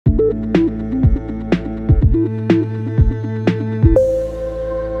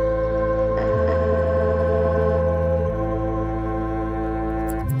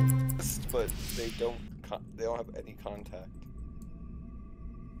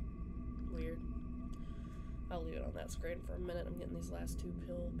I'll leave it on that screen for a minute. I'm getting these last 2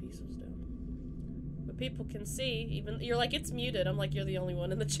 pill pieces down. But people can see, even you're like, it's muted. I'm like, you're the only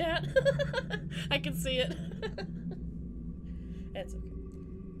one in the chat. I can see it. That's okay.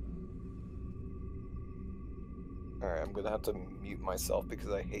 Alright, I'm gonna have to mute myself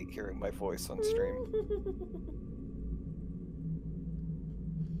because I hate hearing my voice on stream.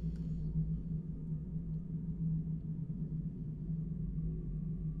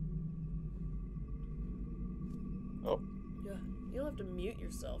 Oh. Yeah, you don't have to mute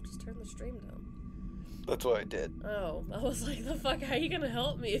yourself. Just turn the stream down. That's what I did. Oh, I was like, the fuck, how are you gonna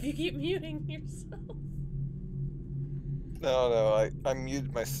help me if you keep muting yourself? No, I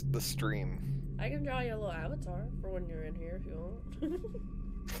muted the stream. I can draw you a little avatar for when you're in here if you want.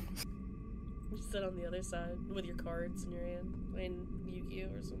 You sit on the other side with your cards in your hand, playing Yu-Gi-Oh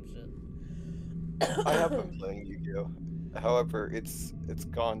or some shit. I have been playing Yu-Gi-Oh. However, it's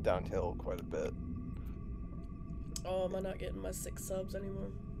gone downhill quite a bit. Oh, am I not getting my 6 subs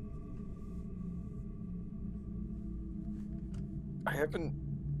anymore? I haven't...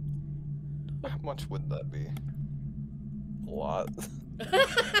 How much would that be? A lot.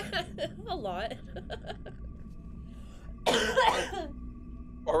 A lot.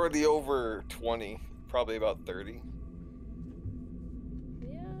 Already over 20. Probably about 30.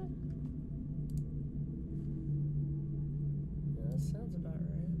 Yeah. That sounds about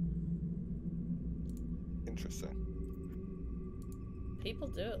right. Interesting. People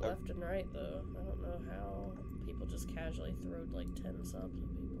do it left and right, though. I don't know how people just casually throw like 10 subs at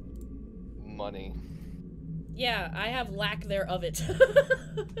people. Money. Yeah, I have lack there of it. God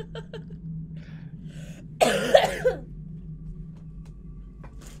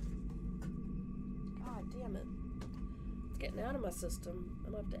damn it. It's getting out of my system.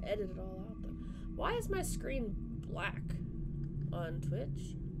 I'm gonna have to edit it all out, though. Why is my screen black on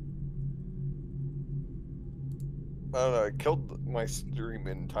Twitch? I don't know, it killed my stream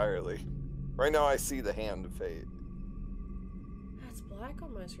entirely. Right now I see the hand fade. That's black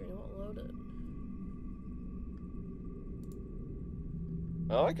on my screen. It won't load it.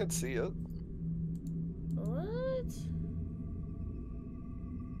 Oh, I can see it. What?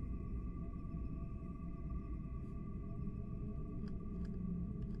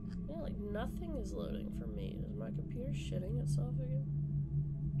 Yeah, like nothing is loading for me. Is my computer shitting itself again?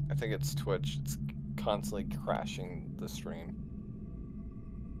 I think it's Twitch. It's constantly crashing the stream.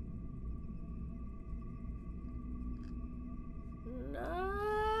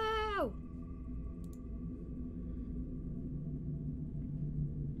 No!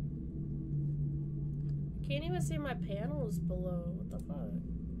 Can't even see my panels below. What the fuck?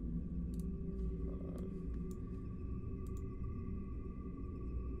 Hold on.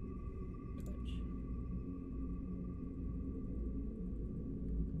 Twitch.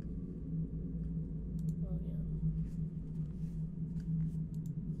 Oh, yeah.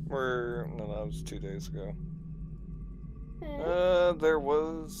 No, that was 2 days ago. Hmm. There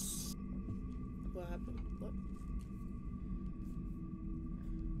was... What happened? What?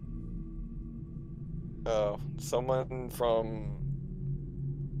 Oh, someone from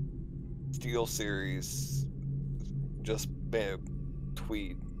Steel Series just made a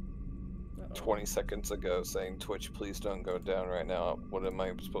tweet 20 seconds ago saying, Twitch, please don't go down right now. What am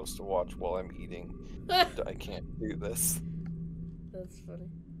I supposed to watch while I'm eating? I can't do this. That's funny.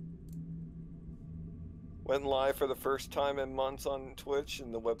 Went live for the first time in months on Twitch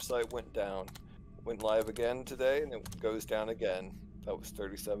and the website went down. Went live again today and it goes down again. That was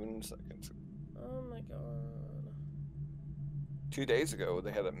 37 seconds. Oh my god. 2 days ago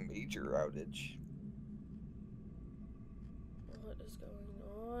they had a major outage. What is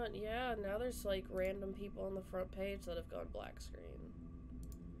going on? Yeah, now there's like random people on the front page that have gone black screen.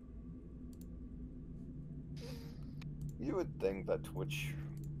 You would think that Twitch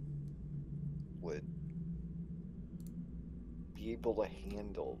would be able to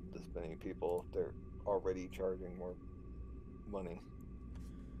handle this many people if they're already charging more money.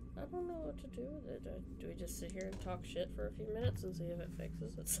 I don't know what to do with it. Do we just sit here and talk shit for a few minutes and see if it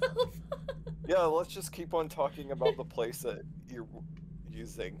fixes itself? Yeah, let's just keep on talking about the place that you're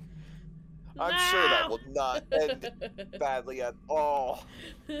using. I'm sure that will not end badly at all.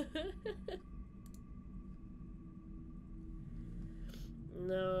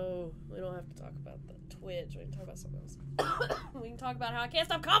 No, we don't have to talk about the Twitch. We can talk about something else. We can talk about how I can't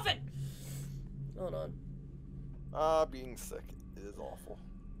stop coughing. Hold on. Being sick is awful.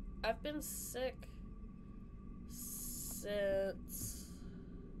 I've been sick since...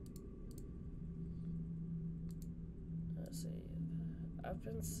 Let's see. I've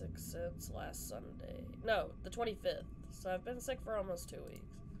been sick since last Sunday. No, the 25th. So I've been sick for almost 2 weeks.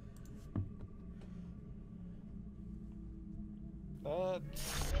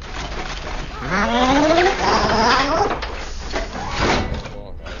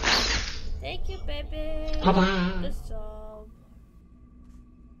 Thank you, baby. Good job.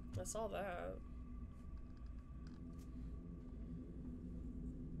 I saw that.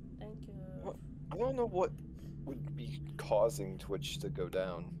 Thank you. Well, I don't know what would be causing Twitch to go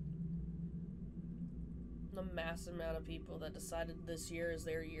down. The massive amount of people that decided this year is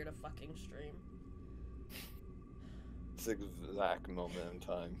their year to fucking stream. It's the exact moment in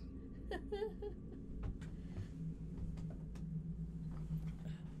time.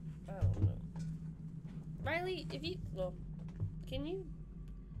 I don't know. Riley, if you... Well, can you...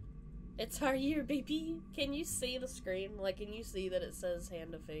 It's our year, baby. Can you see the screen? Like, can you see that it says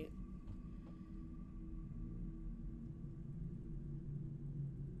Hand of Fate?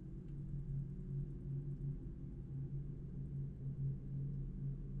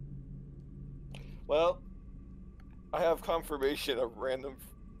 Well, I have confirmation of random...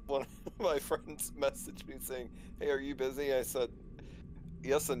 One of my friends messaged me saying, "Hey, are you busy?" I said,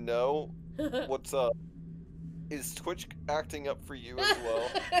 yes and no. What's up? Is Twitch acting up for you as well?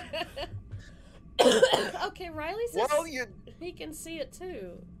 Okay, Riley says well, he can see it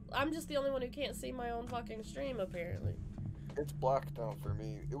too. I'm just the only one who can't see my own fucking stream, apparently. It's blacked out for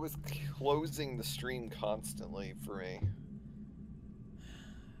me. It was closing the stream constantly for me.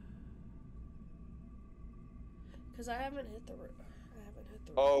 Because I haven't hit the...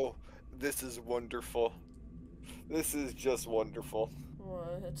 Oh, this is wonderful. This is just wonderful.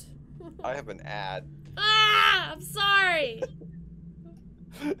 What? I have an ad. Ah! I'm sorry!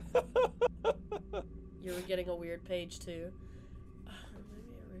 You were getting a weird page too.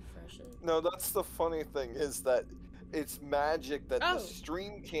 Maybe I refresh it. No, that's the funny thing, is that it's magic that Oh. the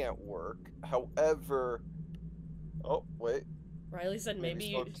stream can't work. However... Oh, wait. Riley said maybe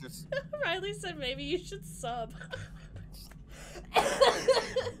you... Just... Riley said maybe you should sub.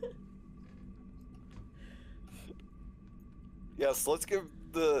 Yes, let's give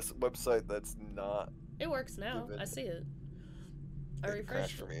the website that's not... It works now. I see it. I It refreshed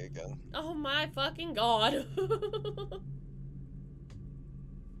crashed it. for me again. Oh my fucking god.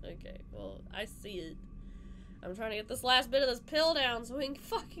 Okay, well, I see it. I'm trying to get this last bit of this pill down so we can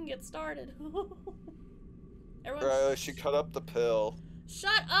fucking get started. Everyone, Riley, she cut up the pill.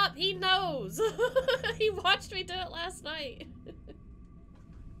 shut up! He knows! He watched me do it last night.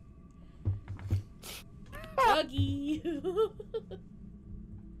 Buggy!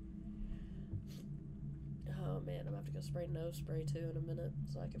 Oh man, I'm gonna have to go spray nose spray too in a minute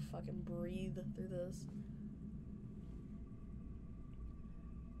so I can fucking breathe through this.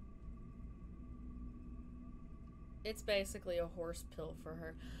 It's basically a horse pill for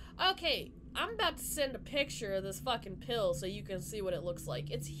her. Okay, I'm about to send a picture of this fucking pill so you can see what it looks like.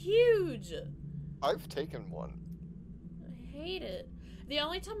 It's huge! I've taken one. I hate it. The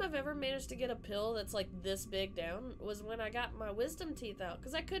only time I've ever managed to get a pill that's like this big down was when I got my wisdom teeth out,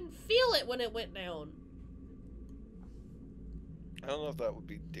 because I couldn't feel it when it went down. I don't know if that would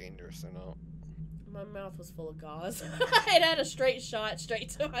be dangerous or not. My mouth was full of gauze. It had a straight shot straight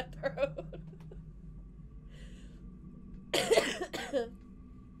to my throat. Man.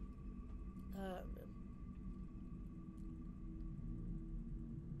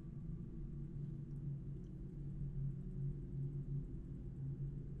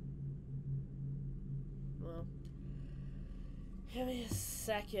 Well, give me a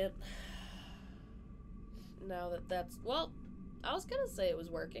second. Now that that's... Well, I was gonna say it was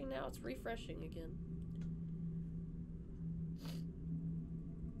working. Now it's refreshing again.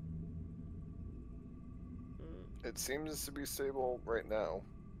 It seems to be stable right now.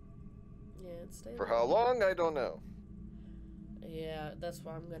 Yeah, it's stable. For how long, I don't know. Yeah, that's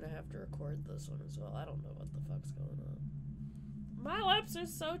why I'm gonna have to record this one as well. I don't know what the fuck's going on. My lips are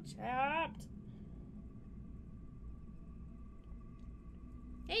so chapped.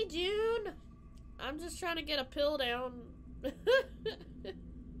 Hey, June! I'm just trying to get a pill down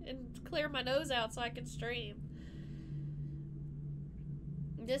and clear my nose out so I can stream.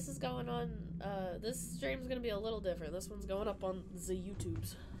 This is going on, this stream's gonna be a little different. This one's going up on the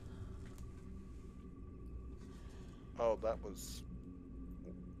YouTubes. Oh, that was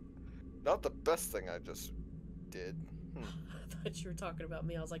not the best thing I just did. I thought you were talking about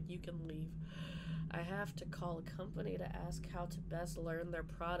me. I was like, you can leave. I have to call a company to ask how to best learn their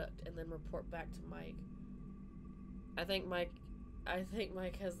product and then report back to Mike. I think Mike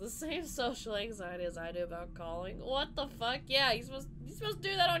has the same social anxiety as I do about calling. What the fuck? Yeah, you're supposed to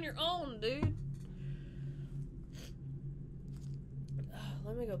do that on your own, dude.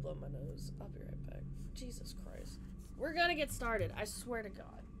 Let me go blow my nose. I'll be right back. Jesus Christ. We're gonna get started. I swear to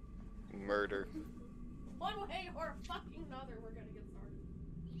God. Murder. One way or fucking another, we're gonna get started.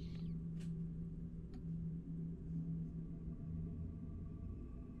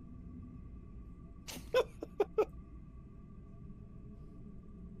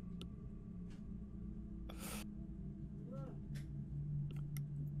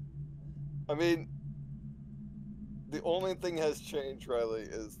 I mean, the only thing has changed, Riley,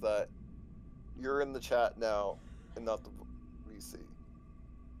 is that you're in the chat now and not the VC.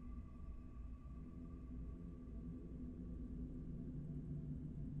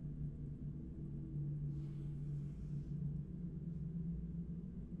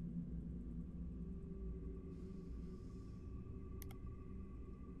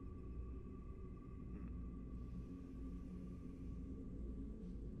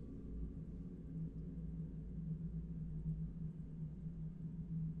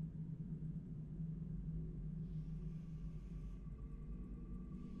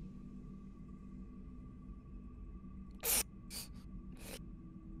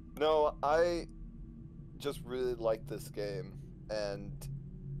 No, I just really like this game, and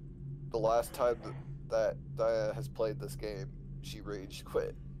the last time that Dia has played this game, she rage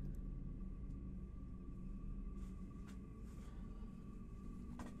quit.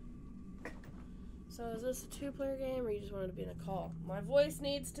 So is this a 2-player game, or you just wanted to be in a call? My voice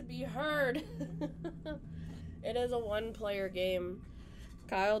needs to be heard. It is a 1-player game.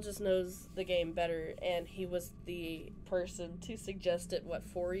 Kyle just knows the game better, and he was the person to suggest it,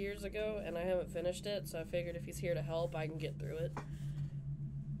 4 years ago, and I haven't finished it, so I figured if he's here to help, I can get through it.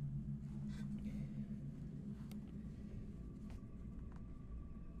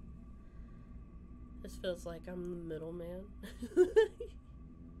 This feels like I'm the middleman.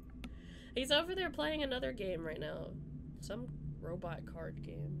 He's over there playing another game right now. Some robot card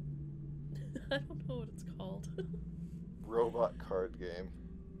game. I don't know what it's called. Robot card game.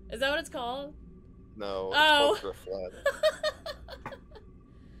 Is that what it's called? No, it's called Driftland.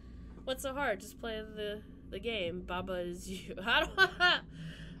 What's so hard? Just play the game. Baba is you. How do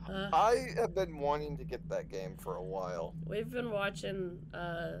I have been wanting to get that game for a while. We've been watching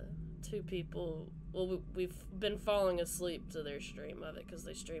 2 people. Well, we've been falling asleep to their stream of it because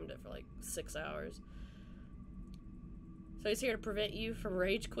they streamed it for like 6 hours. So he's here to prevent you from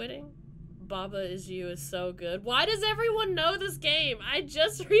rage quitting. Baba is you is so good. Why does everyone know this game? I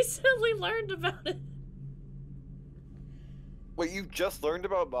just recently learned about it. Wait, you just learned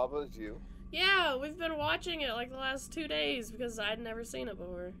about Baba is you? Yeah, we've been watching it like the last 2 days because I'd never seen it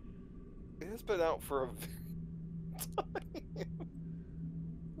before. It has been out for a very time.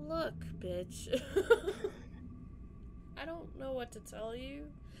 Look, bitch. I don't know what to tell you.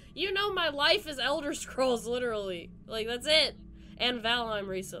 You know my life is Elder Scrolls, literally. Like, that's it. And Valheim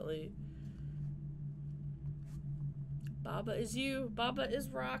recently. Baba is you. Baba is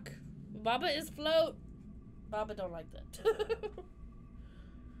rock. Baba is float. Baba don't like that.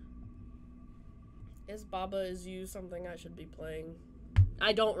 Is Baba is you something I should be playing?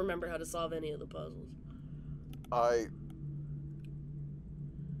 I don't remember how to solve any of the puzzles.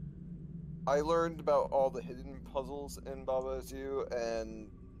 I learned about all the hidden puzzles in Baba is you, and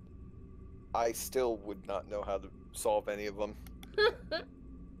I still would not know how to solve any of them.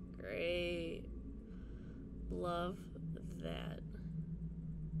 Great. Love that.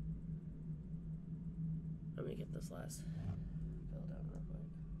 Let me get this last fill down real quick.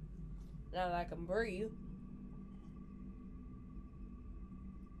 Now that I can breathe.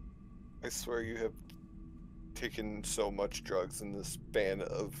 I swear you have taken so much drugs in the span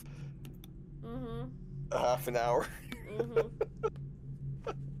of a half an hour.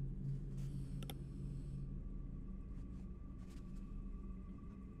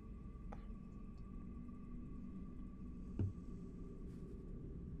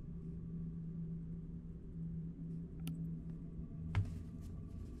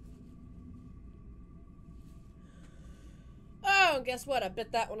 Oh, and guess what? I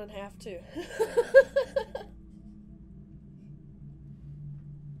bit that one in half too.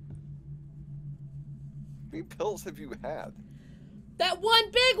 How many pills have you had? That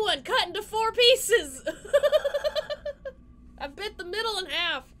one big one cut into 4 pieces. I bit the middle in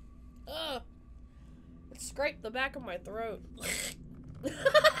half. Ugh. It scraped the back of my throat.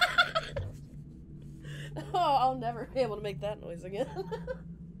 Oh, I'll never be able to make that noise again.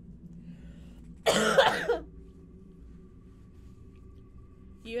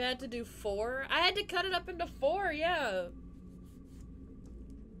 You had to do 4? I had to cut it up into 4, yeah.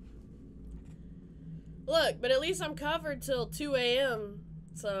 Look, but at least I'm covered till 2 a.m.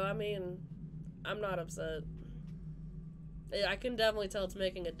 So, I mean, I'm not upset. I can definitely tell it's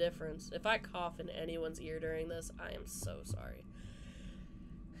making a difference. If I cough in anyone's ear during this, I am so sorry.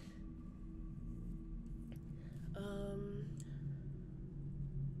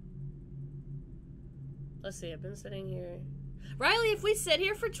 Let's see, I've been sitting here. Riley, if we sit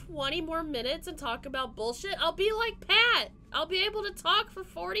here for 20 more minutes and talk about bullshit, I'll be like Pat. I'll be able to talk for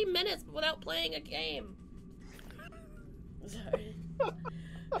 40 minutes without playing a game. Sorry.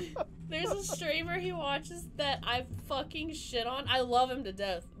 There's a streamer he watches that I fucking shit on. I love him to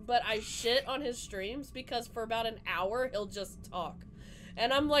death, but I shit on his streams because for about an hour he'll just talk.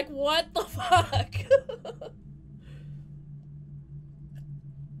 And I'm like, what the fuck?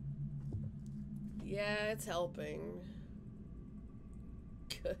 Yeah, it's helping.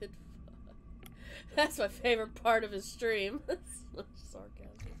 Good fuck. That's my favorite part of his stream.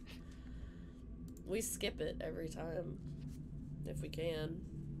 Sarcasm. We skip it every time. If we can.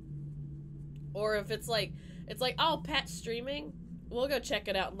 Or if it's like, oh, Pat's streaming. We'll go check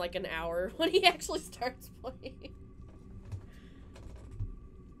it out in like an hour when he actually starts playing.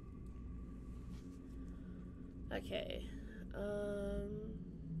 Okay.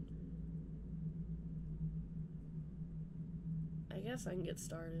 I guess I can get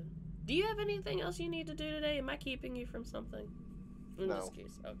started. Do you have anything else you need to do today? Am I keeping you from something? In this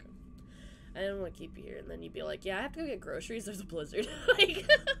case, okay. I didn't want to keep you here, and then you'd be like, yeah, I have to go get groceries, there's a blizzard. Like...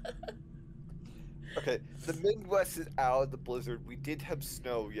 Okay, the Midwest is out of the blizzard. We did have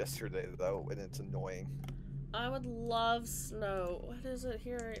snow yesterday, though, and it's annoying. I would love snow. What is it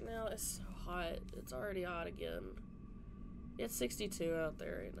here right now? It's so hot. It's already hot again. It's 62 out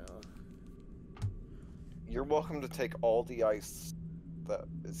there right now. You're welcome to take all the ice that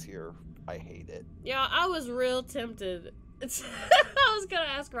is here. I hate it. Yeah, I was real tempted. I was gonna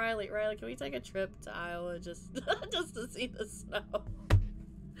ask Riley, can we take a trip to Iowa just to see the snow?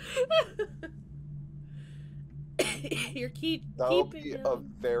 That'll be a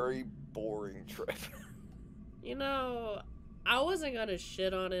very boring trip. You know, I wasn't gonna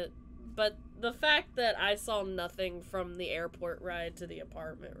shit on it, but the fact that I saw nothing from the airport ride to the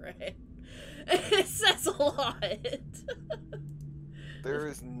apartment ride, it says a lot. There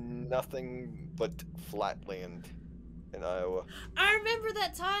is nothing but flat land in Iowa. I remember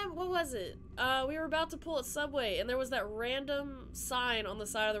that time, what was it? We were about to pull at Subway, and there was that random sign on the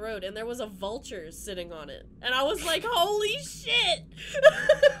side of the road, and there was a vulture sitting on it. And I was like, holy shit!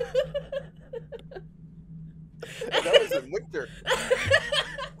 And that was in winter.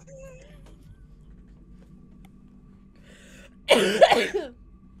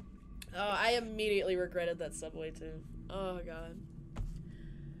 Oh, I immediately regretted that Subway, too. Oh, God.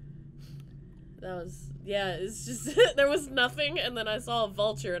 That was, yeah, it's just, there was nothing, and then I saw a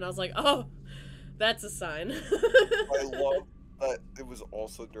vulture, and I was like, oh, that's a sign. I love that it was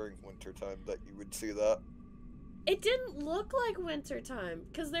also during wintertime that you would see that. It didn't look like wintertime,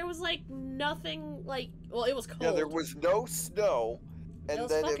 because there was, like, nothing, like, well, it was cold. Yeah, there was no snow, and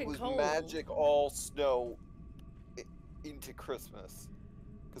then it was cold. magic all snow into Christmas.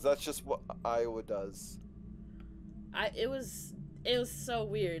 Because that's just what Iowa does. It was so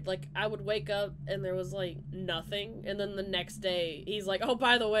weird. Like, I would wake up and there was, like, nothing. And then the next day, he's like, oh,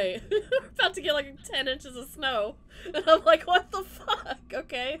 by the way, we're about to get, like, 10 inches of snow. And I'm like, what the fuck?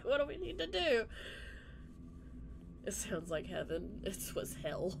 Okay, what do we need to do? It sounds like heaven. It was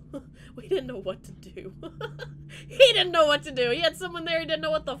hell. We didn't know what to do. He didn't know what to do. He had someone there who didn't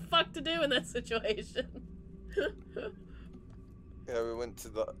know what the fuck to do in that situation. Yeah, we went to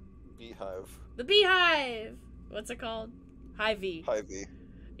the Beehive. The Beehive! What's it called? Hy-Vee. Hy-Vee.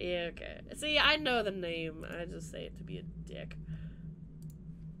 Yeah, okay. See, I know the name. I just say it to be a dick.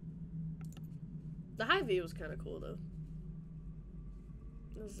 The Hy-Vee was kind of cool, though.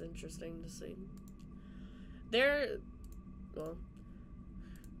 It was interesting to see.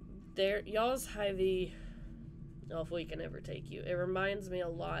 Y'all's Hy-Vee, oh, if we can ever take you, it reminds me a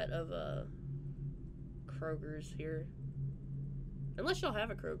lot of, Kroger's here. Unless y'all have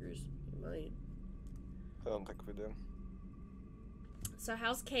a Kroger's. You might. I don't think we do. So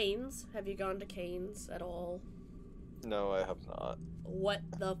how's Cane's? Have you gone to Cane's at all? No, I have not. What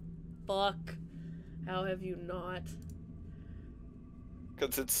the fuck? How have you not?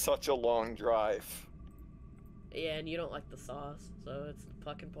 Because it's such a long drive. Yeah, and you don't like the sauce, so it's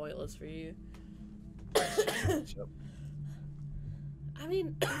fucking pointless for you. Ketchup. I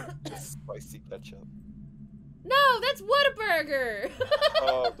mean... Spicy ketchup. No, that's Whataburger!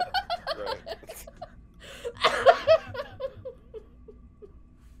 Oh, that's right.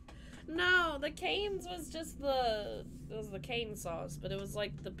 No, the Cane's was just it was the cane sauce, but it was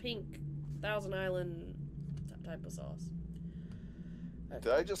like the pink Thousand Island type of sauce.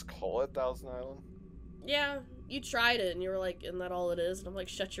 Did I just call it Thousand Island? Yeah, you tried it and you were like, isn't that all it is? And I'm like,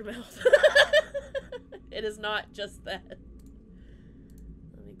 shut your mouth. It is not just that.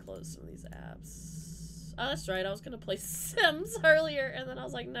 Let me close some of these apps. Oh, that's right, I was gonna play Sims earlier, and then I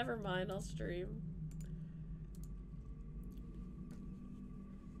was like, never mind, I'll stream.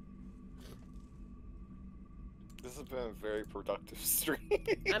 been a very productive stream.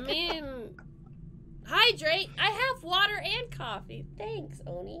 I mean, hydrate. I have water and coffee. Thanks,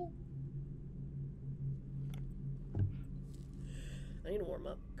 Oni. I need to warm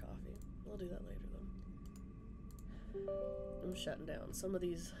up coffee. I'll do that later, though. I'm shutting down some of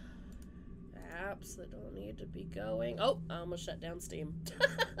these apps that don't need to be going. Oh, I almost shut down Steam.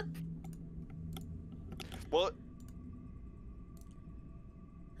 What?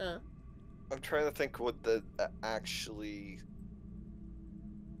 Huh? I'm trying to think what the actually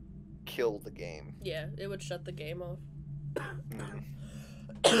kill the game. Yeah, it would shut the game off.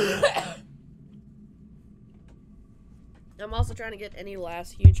 I'm also trying to get any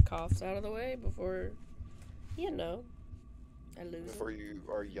last huge coughs out of the way before, you know, I lose. Before you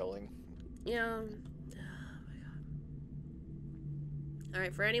are yelling. Yeah. Oh my god. All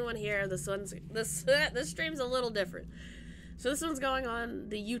right, for anyone here, this stream's a little different. So this one's going on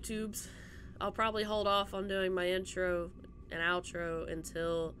the YouTubes. I'll probably hold off on doing my intro and outro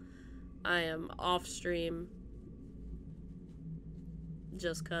until I am off stream,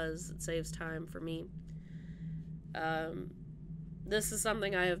 just cause it saves time for me. This is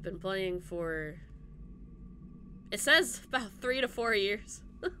something I have been playing for, it says about 3 to 4 years.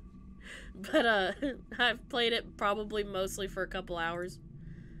 But, I've played it probably mostly for a couple hours.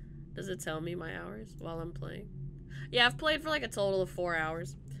 Does it tell me my hours while I'm playing? Yeah, I've played for like a total of 4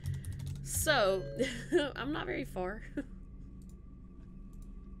 hours. So, I'm not very far.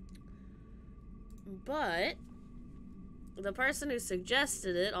 But, the person who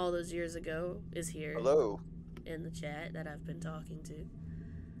suggested it all those years ago is here. Hello. In the chat that I've been talking to.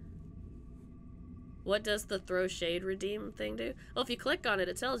 What does the throw shade redeem thing do? Well, if you click on it,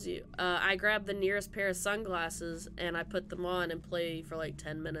 it tells you. I grab the nearest pair of sunglasses and I put them on and play for like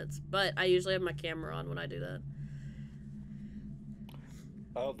 10 minutes. But I usually have my camera on when I do that.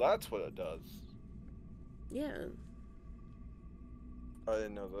 Oh, that's what it does. Yeah. I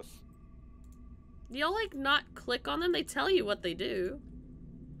didn't know this. You'll like not click on them. They tell you what they do.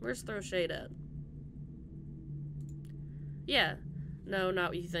 Where's throw shade at? Yeah. No, not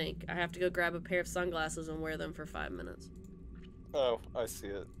what you think. I have to go grab a pair of sunglasses and wear them for 5 minutes. Oh, I see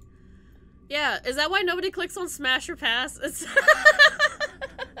it. Yeah, is that why nobody clicks on Smash or Pass? It's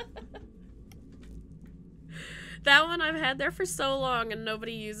that one I've had there for so long and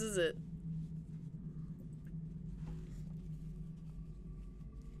nobody uses it.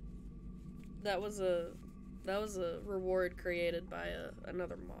 That was a reward created by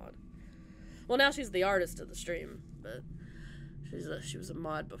another mod. Well, now she's the artist of the stream, but she was a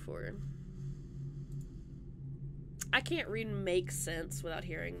mod before. I can't read make sense without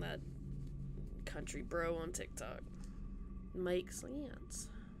hearing that country bro on TikTok. Make sense.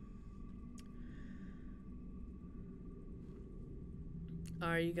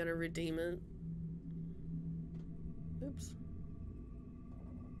 Are you gonna redeem it? Oops.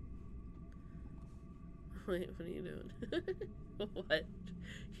 Wait, what are you doing? What?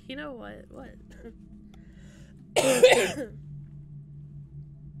 You know what? What?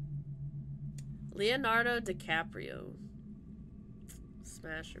 Leonardo DiCaprio.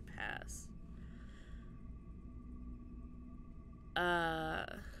 Smash or pass?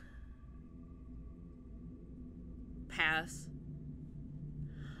 Pass.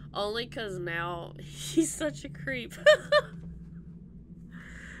 Only because now he's such a creep.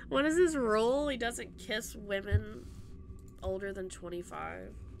 What is his rule? He doesn't kiss women older than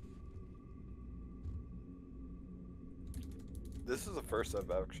 25. This is the first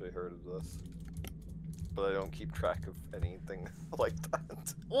I've actually heard of this. But I don't keep track of anything like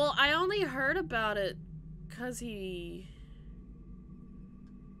that. Well, I only heard about it because he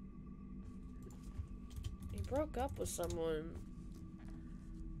broke up with someone.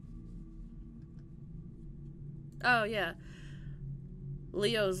 Oh, yeah.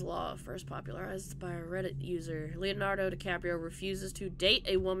 Leo's Law, first popularized by a Reddit user. Leonardo DiCaprio refuses to date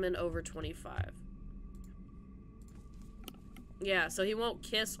a woman over 25. Yeah, so he won't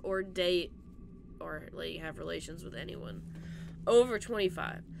kiss or date or like have relations with anyone over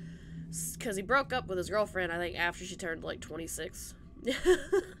 25. Because he broke up with his girlfriend, I think, after she turned like 26.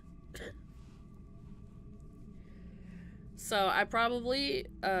 So I probably,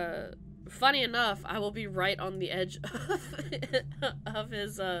 funny enough, I will be right on the edge of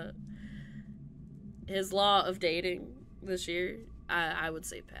his law of dating this year. I would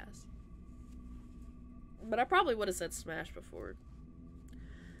say pass. But I probably would have said smash before.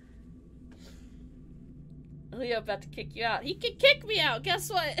 Leo about to kick you out. He can kick me out. Guess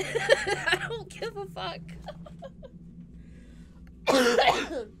what? I don't give a fuck.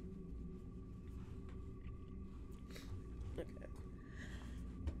 Okay.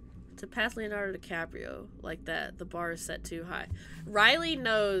 To pass Leonardo DiCaprio like that, the bar is set too high. Riley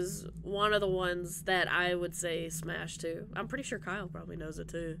knows one of the ones that I would say smash too. I'm pretty sure Kyle probably knows it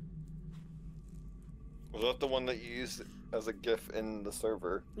too. Was that the one that you used as a GIF in the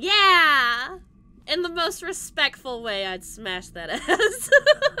server? Yeah! In the most respectful way, I'd smash that ass.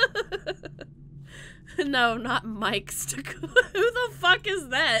 No, not Mike's. Who the fuck is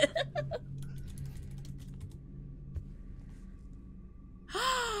that?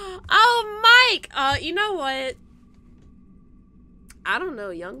 Oh, Mike! You know what? I don't know.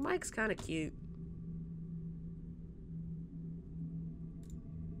 Young Mike's kind of cute.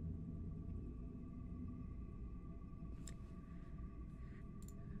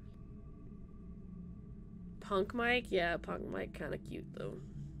 Punk Mike? Yeah, Punk Mike kind of cute, though.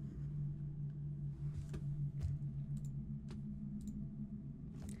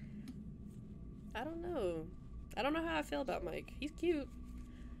 I don't know. I don't know how I feel about Mike. He's cute.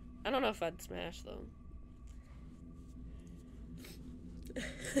 I don't know if I'd smash, though.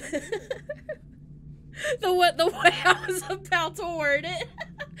 The way I was about to word it,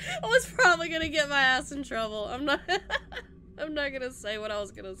 I was probably gonna get my ass in trouble. I'm not gonna say what I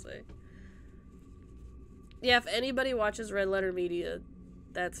was gonna say. Yeah, if anybody watches Red Letter Media,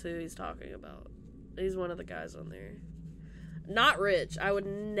 that's who he's talking about. He's one of the guys on there. Not Rich. I would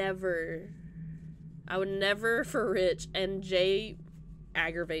never for Rich, and Jay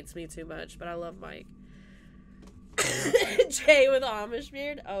aggravates me too much, but I love Mike. Jay with Amish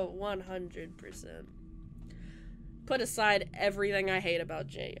beard? Oh, 100%. Put aside everything I hate about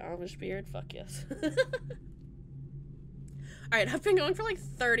Jay. Amish beard? Fuck yes. Alright, I've been going for like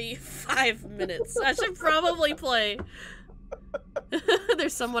 35 minutes. I should probably play.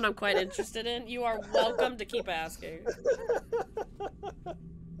 There's someone I'm quite interested in. You are welcome to keep asking.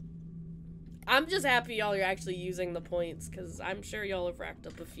 I'm just happy y'all are actually using the points, because I'm sure y'all have racked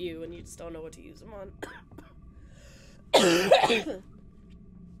up a few and you just don't know what to use them on.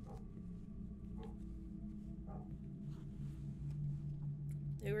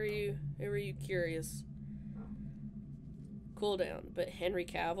 Who are you curious? Cool down, but Henry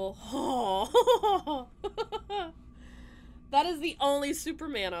Cavill? Oh. That is the only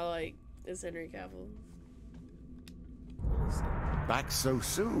Superman I like, is Henry Cavill. Back so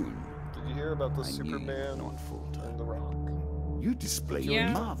soon? Did you hear about the Superman and the Rock? You display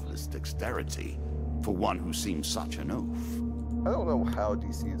marvelous dexterity for one who seems such an oaf. I don't know how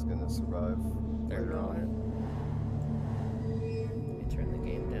DC is going to survive later on. Let me turn the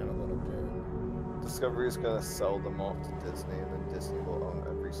game down a little bit. Discovery is going to sell them off to Disney, and then Disney will own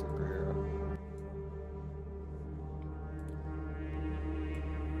every superhero.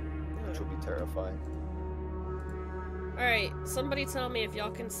 Which will be terrifying. Alright, somebody tell me if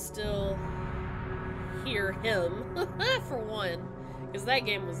y'all can still hear him, for one. Because that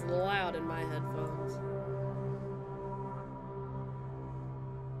game was loud in my headphones.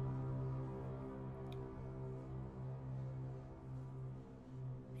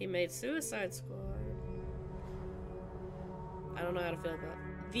 He made Suicide Squad. I don't know how to feel about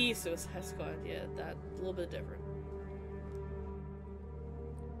the Suicide Squad. Yeah, that's a little bit different.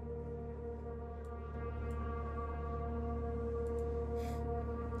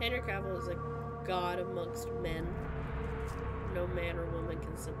 Henry Cavill is a god amongst men. No man or woman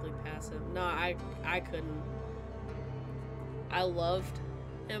can simply pass him. No, I couldn't. I loved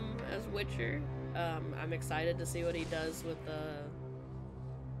him as Witcher. I'm excited to see what he does with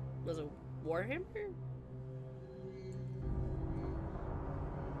was it Warhammer?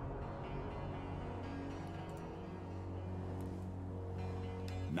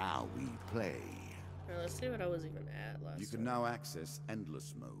 Now we play. Alright, let's see what I was even at last You can now access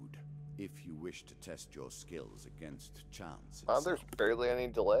Endless Mode if you wish to test your skills against chance. Oh, there's barely any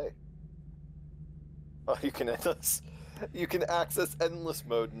delay. Oh, you can access Endless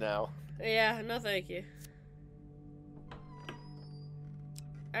Mode now. Yeah, no thank you.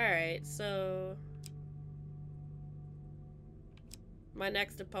 Alright, so my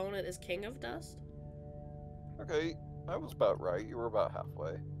next opponent is King of Dust. Okay, I was about right. You were about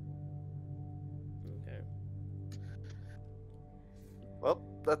halfway. Okay. Well,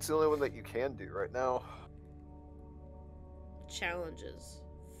 that's the only one that you can do right now. Challenges.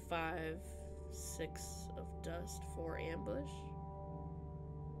 5, 6 of dust, 4 ambush.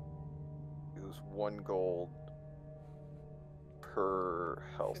 It was 1 gold per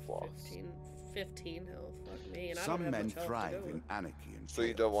health loss. 15 health, fuck me. And I Some don't have men much health thrive to go in with. anarchy and So you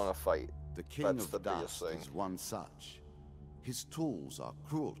chaos. don't want to fight. The King That's of the biggest Dust thing. is one such. His tools are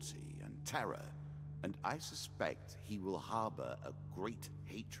cruelty and terror, and I suspect he will harbor a great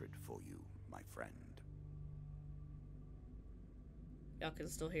hatred for you, my friend. Y'all can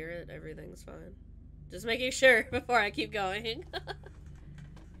still hear it. Everything's fine. Just making sure before I keep going.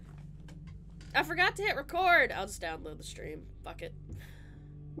 I forgot to hit record. I'll just download the stream. Fuck it.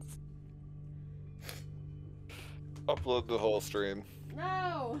 Upload the whole stream.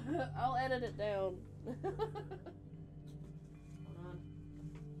 No! I'll edit it down. Hold on.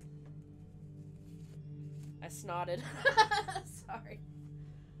 I snotted. Sorry.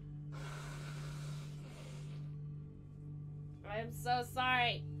 I am so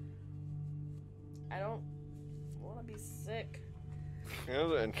sorry. I don't want to be sick. You know,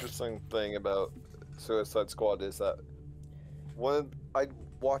 the interesting thing about Suicide Squad is that I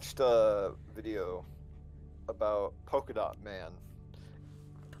watched a video about Polka Dot Man.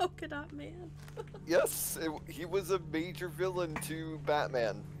 Polka Dot Man? Yes, he was a major villain to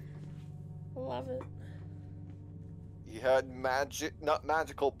Batman. Love it. He had magic, not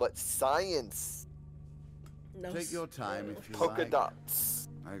magical, but science. No Take your time if you Polka like. dots.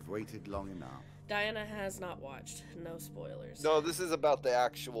 I've waited long enough. Diana has not watched. No spoilers. No, this is about the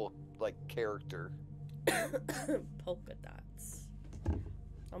actual, like, character. Polka dots.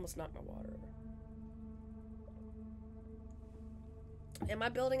 Almost knocked my water over. Am I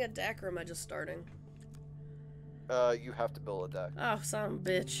building a deck or am I just starting? You have to build a deck. Oh, son of a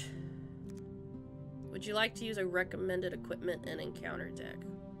bitch. Would you like to use a recommended equipment and encounter deck?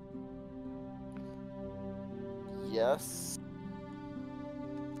 Yes.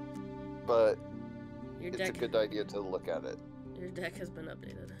 But Your it's deck, a good idea to look at it. Your deck has been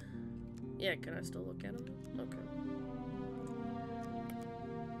updated. Yeah, can I still look at them? Okay.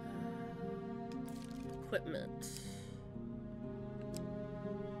 Equipment.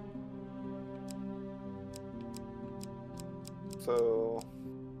 So,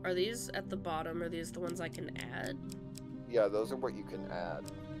 Are these at the bottom? Are these the ones I can add? yeah, those are what you can add.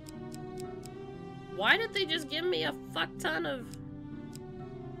 Why did they just give me a fuck ton of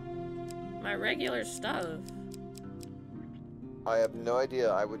my regular stuff? I have no idea.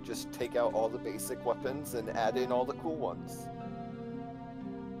 I would just take out all the basic weapons and add in all the cool ones.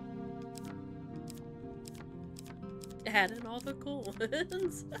 Add in all the cool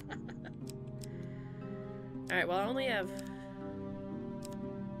ones. Alright, well I only have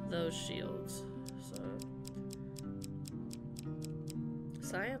those shields, so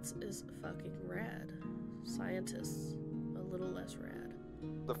science is fucking rad. Scientists, a little less rad.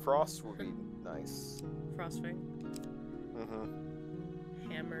 The frost would be nice. Frostfang. Mm-hmm.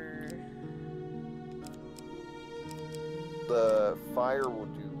 Hammer. The fire will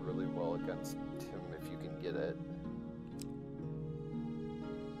do really well against him if you can get it.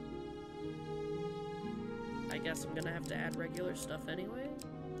 I guess I'm gonna have to add regular stuff anyway?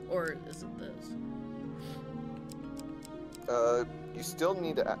 Or is it this? You still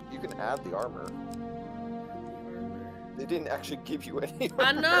need to you can add the armor. They didn't actually give you any armor.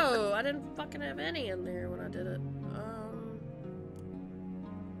 I know! I didn't fucking have any in there when I did it.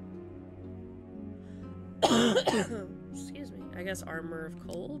 Excuse me. I guess armor of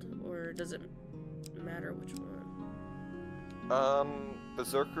cold? Or does it matter which one?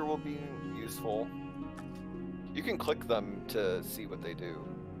 Berserker will be useful. You can click them to see what they do.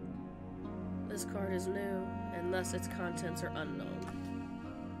 This card is new, and thus its contents are unknown.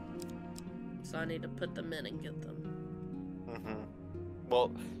 So I need to put them in and get them.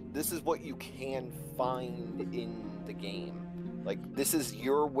 Well, this is what you can find in the game. Like, this is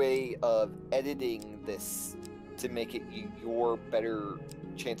your way of editing this to make it your better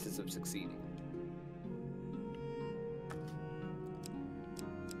chances of succeeding.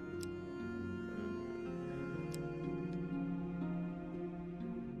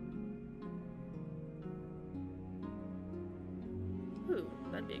 Ooh,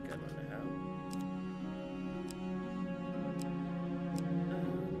 that'd be a good one to have.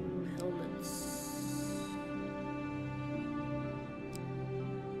 Helmets.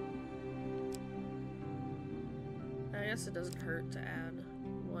 I guess it doesn't hurt to add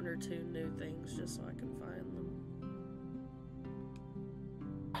one or two new things just so I can find them.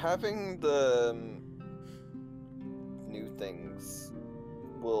 Having the new things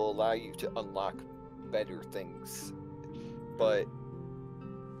will allow you to unlock better things, but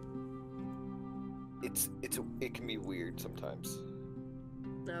it can be weird sometimes.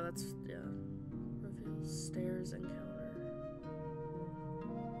 No, that's, yeah. Reveal stairs encounter.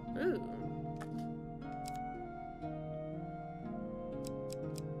 Ooh.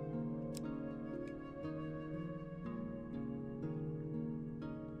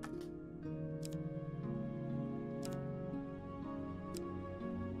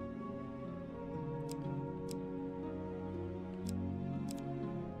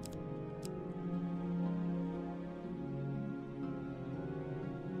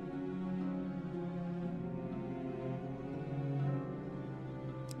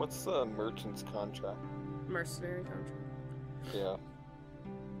 What's the merchant's contract? Mercenary contract. Yeah.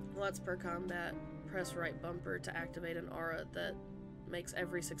 Once per combat, press right bumper to activate an aura that makes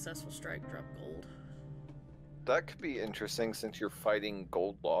every successful strike drop gold. That could be interesting since you're fighting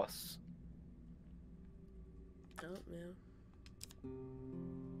gold loss. Oh, yeah.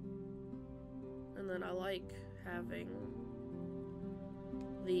 And then I like having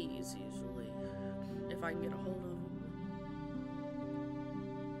these usually, if I can get a hold of them.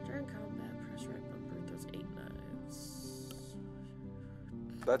 During combat, press right bumper, those 8 knives.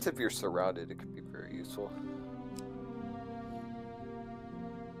 That's if you're surrounded, it could be very useful.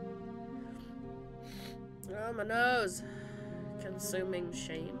 Oh, my nose. Consuming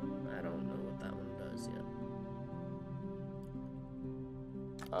shame. I don't know what that one does yet.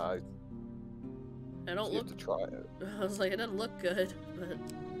 I don't You look. have to try it. I was like, it doesn't look good, but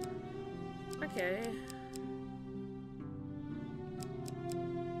okay.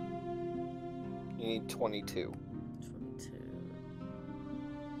 You need 22. 22.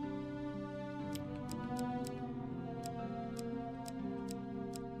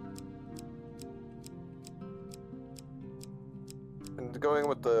 And going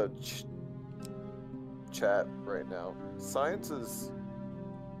with the chat right now, science is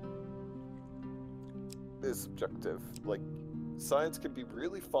subjective. Like, science can be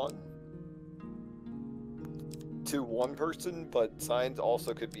really fun to one person, but science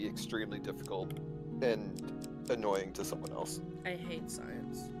also could be extremely difficult and annoying to someone else. I hate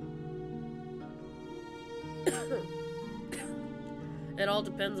science. It all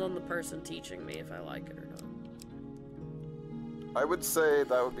depends on the person teaching me if I like it or not. I would say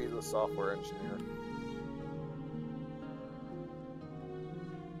that would be the software engineer.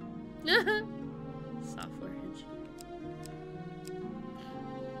 Software engineer.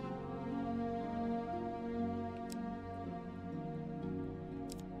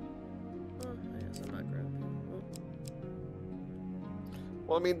 Oh, I guess I'm not grabbing.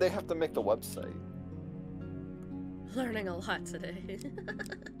 Well, I mean, they have to make the website. Learning a lot today.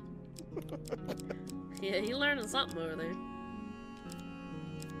 Yeah, you learning something over there.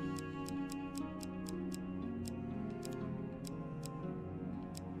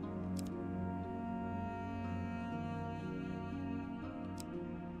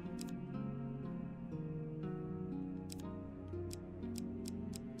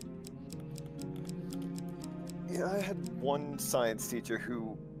 Yeah, I had one science teacher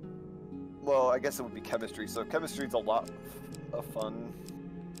who, well, I guess it would be chemistry. So chemistry's a lot of fun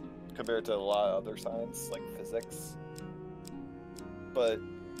compared to a lot of other science, like physics. But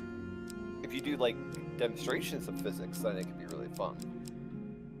if you do like demonstrations of physics, then it can be really fun.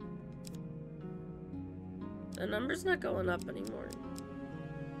 The number's not going up anymore.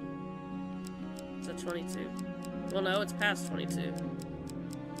 It's at 22. Well, no, it's past 22.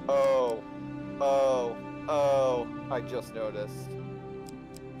 Oh, I just noticed.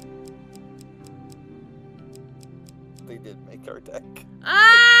 They did make our deck.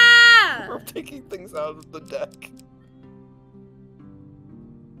 Ah! We're taking things out of the deck.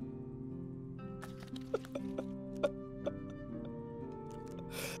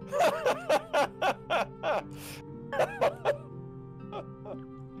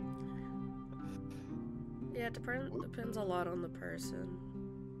 Yeah, it depends a lot on the person.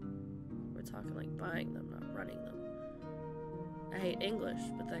 We're talking like buying them, not running them. I hate English,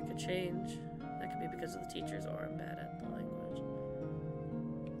 but that could change. That could be because of the teachers, or I'm bad at the language.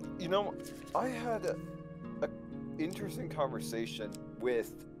 You know, I had a interesting conversation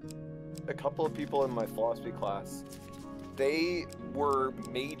with a couple of people in my philosophy class. They were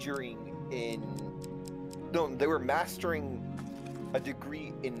majoring in... No, they were mastering a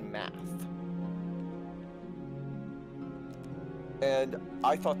degree in math. And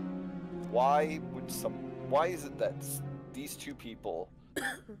I thought, why is it that these two people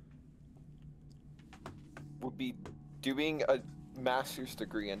would be doing a master's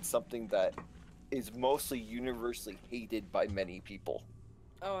degree in something that is mostly universally hated by many people?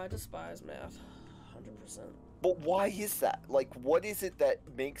 Oh, I despise math. 100%. But why is that? Like, what is it that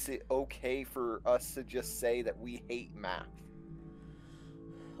makes it okay for us to just say that we hate math?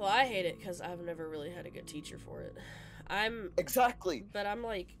 Well, I hate it because I've never really had a good teacher for it. Exactly. But I'm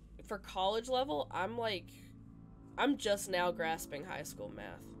like, for college level, I'm just now grasping high school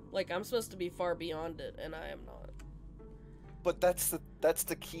math. Like, I'm supposed to be far beyond it, and I am not. But that's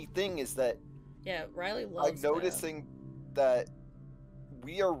the key thing, is that yeah, Riley loves I'm noticing that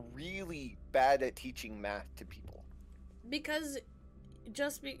we are really bad at teaching math to people. Because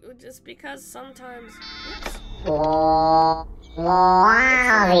just because sometimes.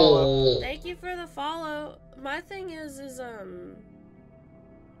 Thank you for the follow. My thing is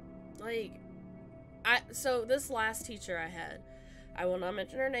Like, so this last teacher I had, I will not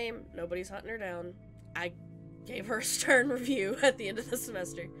mention her name, nobody's hunting her down. I gave her a stern review at the end of the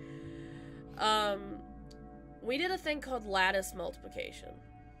semester. We did a thing called lattice multiplication.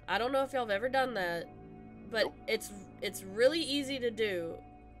 I don't know if y'all have ever done that, but Nope. it's really easy to do,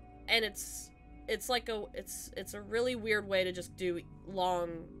 and it's a really weird way to just do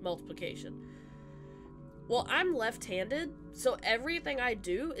long multiplication. Well, I'm left-handed, so everything I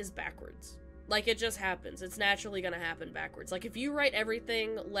do is backwards. Like, it just happens. It's naturally gonna happen backwards. Like, if you write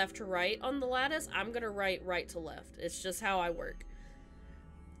everything left to right on the lattice, I'm gonna write right to left. It's just how I work.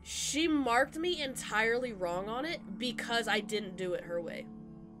 She marked me entirely wrong on it because I didn't do it her way.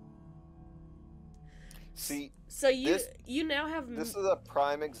 See, So you now have... this is a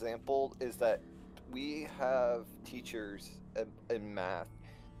prime example, is that we have teachers in math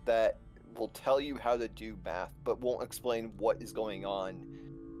that will tell you how to do math, but won't explain what is going on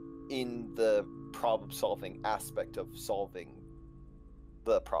in the problem-solving aspect of solving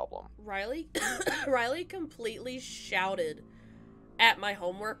the problem. Riley Riley completely shouted at my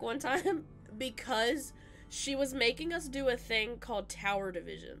homework one time because she was making us do a thing called tower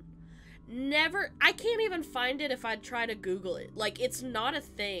division. I can't even find it if I try to Google it. Like, it's not a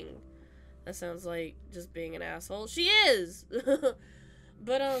thing. That sounds like just being an asshole. She is!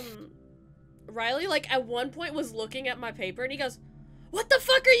 But, Riley, like, at one point was looking at my paper and he goes, "What the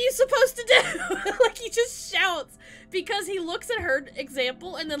fuck are you supposed to do?" Like, he just shouts because he looks at her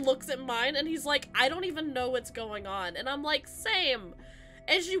example and then looks at mine and he's like, "I don't even know what's going on." And I'm like, "Same."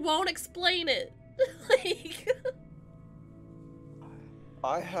 And she won't explain it. Like...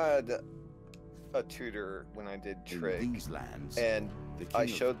 I had a tutor when I did In trig, these lands, and the I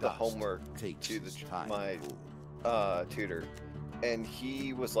King of showed the Dust homework takes to his time my to rule. tutor, and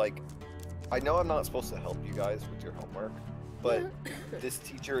he was like, "I know I'm not supposed to help you guys with your homework, but this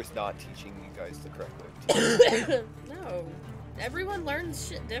teacher is not teaching you guys the correct way." No. Everyone learns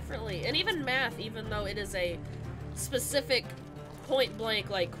shit differently. And even math, even though it is a specific point-blank,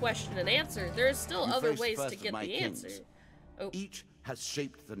 like, question and answer, there are still You other face ways first to of get my the kings. answer. Oh, Each has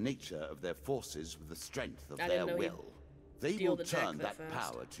shaped the nature of their forces with the strength of I their didn't know he'd will. They deal will the deck turn that that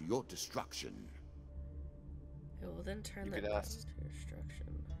fast. power to your destruction. it will then turn You that can down ask. to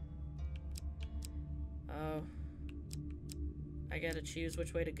destruction. Oh. I gotta choose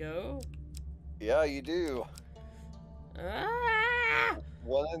which way to go? Yeah, you do. Ah!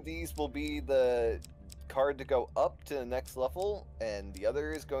 One of these will be the card to go up to the next level, and the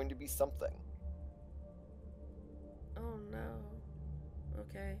other is going to be something. Oh no.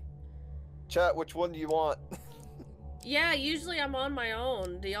 Okay. Chat, which one do you want? Yeah, usually I'm on my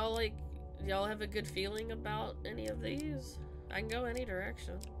own. Do y'all have a good feeling about any of these? I can go any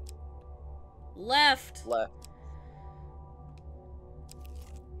direction. Left! Left.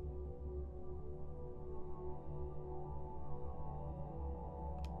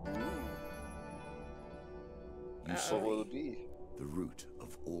 What will it be? The root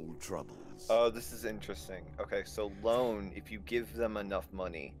of all troubles. Oh, this is interesting. Okay, so loan, if you give them enough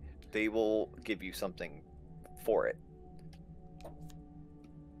money, they will give you something for it.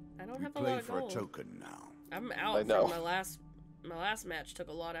 I don't You have a play lot of for gold. a token now. I'm I out know. from my last match took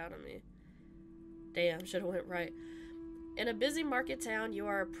a lot out of me. Damn, should have went right. In a busy market town, you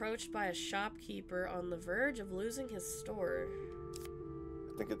are approached by a shopkeeper on the verge of losing his store.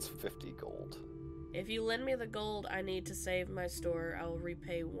 I think it's 50 gold. If you lend me the gold I need to save my store, I will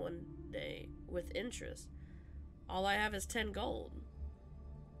repay one day with interest. All I have is 10 gold.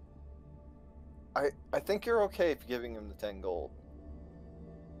 I think you're okay if you're giving him the 10 gold.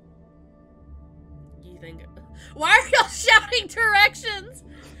 You think... Why are y'all shouting directions?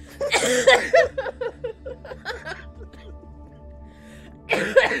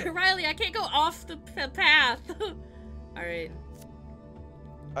 Riley, I can't go off the path. Alright.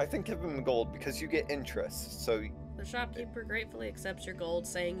 I think give him gold because you get interest, so... The shopkeeper gratefully accepts your gold,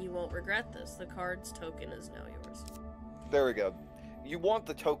 saying you won't regret this. The card's token is now yours. There we go. You want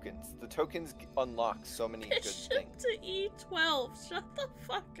the tokens. The tokens unlock so many good Bishop things. to E12. Shut the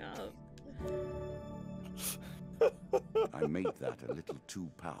fuck up. I made that a little too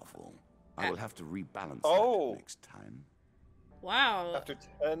powerful. I will have to rebalance Oh. that next time. Wow. After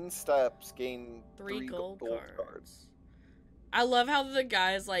 10 steps, gain 3 gold cards. cards. I love how the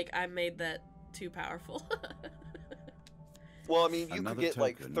guy's like, I made that too powerful. Well, I mean, you Another could get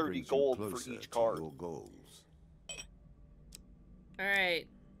like token 30 brings you gold for closer each to card. your goals. Alright.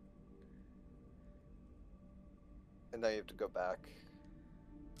 And now you have to go back.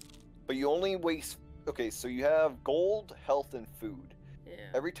 But you only waste... Okay, so you have gold, health, and food. Yeah.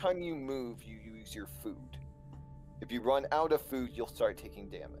 Every time you move, you use your food. If you run out of food, you'll start taking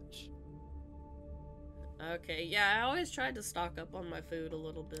damage. Okay, yeah, I always tried to stock up on my food a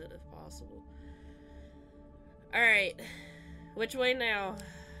little bit if possible. Alright, which way now?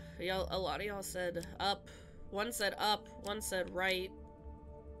 Y'all, a lot of y'all said up. One said up, one said right.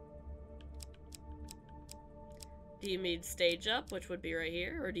 Do you mean stage up, which would be right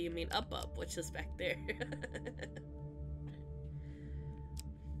here, or do you mean up, which is back there?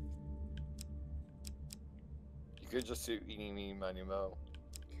 You could just do eeny, meeny, miny, mo.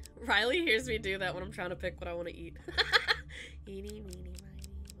 Riley hears me do that when I'm trying to pick what I want to eat. Eeny, meeny, miny,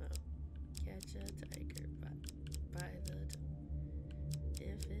 mo. Catch a tiger by the toe.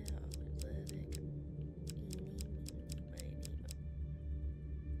 If it always let it go. Eeny, meeny, miny, mo.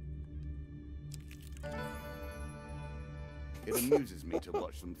 It amuses me to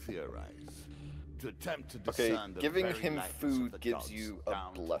watch them theorize, to attempt to discern the giving very him likeness food of the gives gods you a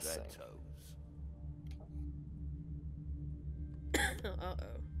down to their blessing. toes. Uh-oh.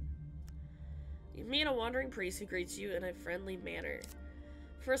 You meet a wandering priest who greets you in a friendly manner.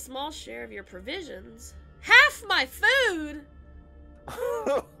 For a small share of your provisions, half my food!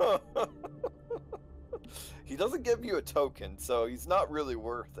 He doesn't give you a token, so he's not really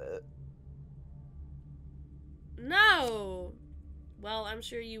worth it. No! Well, I'm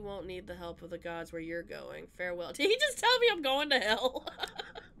sure you won't need the help of the gods where you're going. Farewell. Did he just tell me I'm going to hell?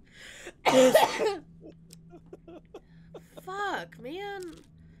 Fuck, man.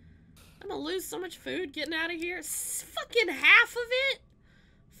 I'm gonna lose so much food getting out of here. Fucking half of it?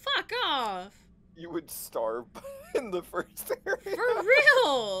 Fuck off. You would starve in the first area. For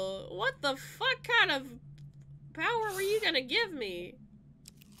real? What the fuck kind of power were you gonna give me?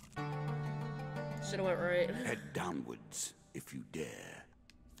 Should've went right. Head downwards, if you dare.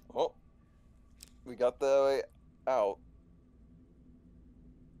 Oh, we got the way out.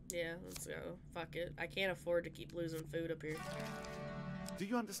 Yeah, let's go. Fuck it. I can't afford to keep losing food up here. Do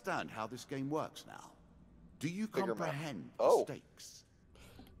you understand how this game works now? Do you Bigger comprehend map. Oh. the stakes?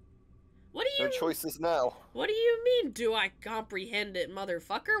 What do you... No choices now. What do you mean, do I comprehend it,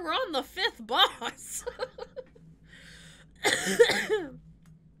 motherfucker? We're on the 5th boss!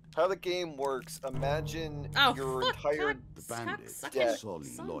 How the game works, imagine your fuck, entire... The bandits sucking are sorely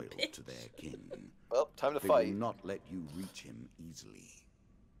son loyal bitch. to their king. Well, time to They fight. will not let you reach him easily.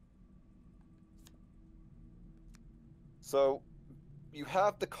 So, you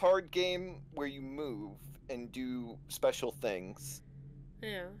have the card game where you move and do special things.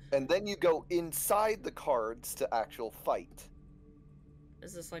 Yeah. And then you go inside the cards to actual fight.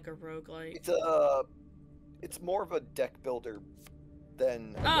 Is this like a roguelike? It's more of a deck builder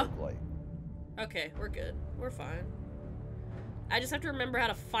than a roguelike. Okay, we're good. We're fine. I just have to remember how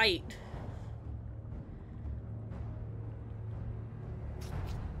to fight.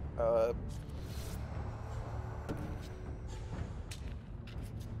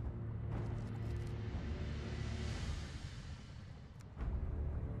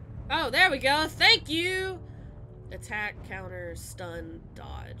 Oh, there we go. Thank you. Attack, counter, stun,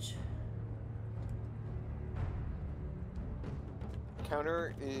 dodge.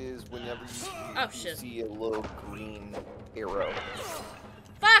 Counter is whenever you see a little green arrow.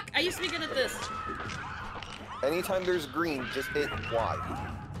 Fuck! I used to be good at this. Anytime there's green, just hit Y.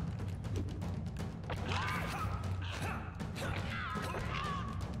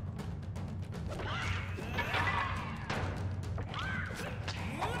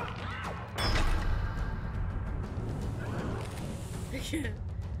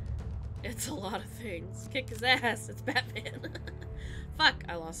 It's a lot of things. Kick his ass. It's Batman. Fuck,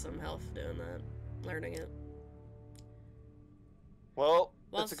 I lost some health doing that. Learning it. Well,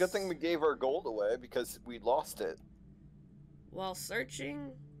 it's a good thing we gave our gold away because we lost it. While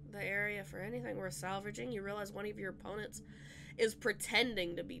searching the area for anything worth salvaging, you realize one of your opponents is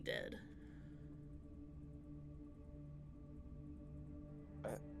pretending to be dead.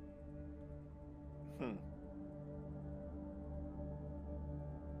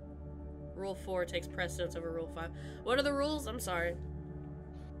 Rule 4 takes precedence over Rule 5. What are the rules? I'm sorry.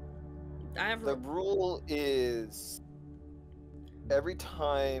 The rule is every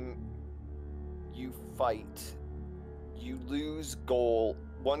time you fight, you lose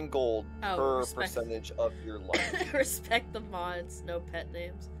one gold per percentage of your life. Respect the mods, no pet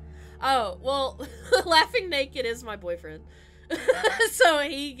names. Oh, well, Laughing Naked is my boyfriend. So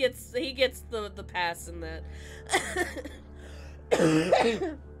he gets the pass in that.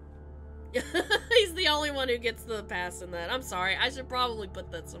 He's the only one who gets the pass in that. I'm sorry. I should probably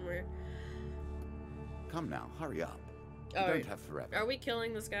put that somewhere. Come now, hurry up. You don't have forever. Are we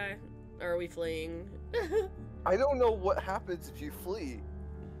killing this guy? Or are we fleeing? I don't know what happens if you flee.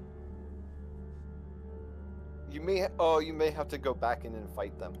 You may have to go back in and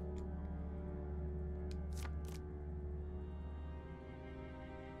fight them.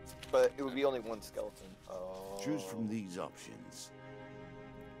 But it would be only one skeleton. Oh. Choose from these options.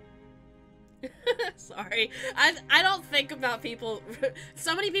 Sorry. I don't think about people.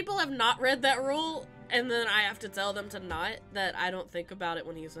 So many people have not read that rule, and then I have to tell them to not, that I don't think about it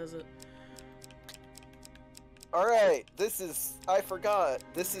when he says it. Alright, I forgot.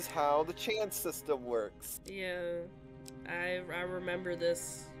 This is how the chance system works. Yeah. I remember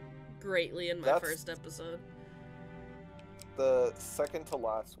this greatly in my first episode. The second to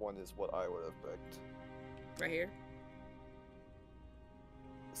last one is what I would have picked. Right here?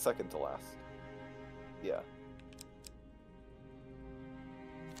 Second to last. Yeah.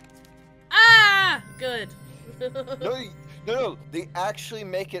 Ah! Good. No, they actually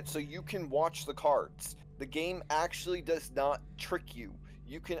make it so you can watch the cards. The game actually does not trick you.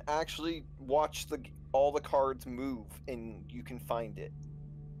 You can actually watch all the cards move, and you can find it.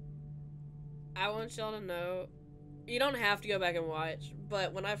 I want y'all to know, you don't have to go back and watch,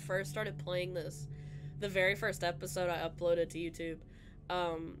 but when I first started playing this, the very first episode I uploaded to YouTube,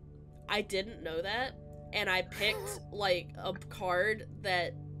 I didn't know that, and I picked, like, a card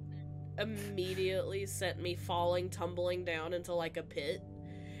that immediately sent me tumbling down into, like, a pit,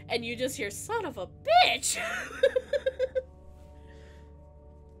 and you just hear, son of a bitch!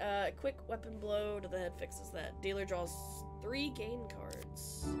 Quick weapon blow to the head fixes that. Dealer draws 3 gain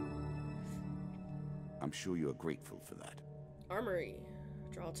cards. I'm sure you're grateful for that. Armory.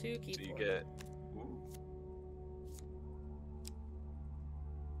 Draw 2, keep 1. So you get... Ooh.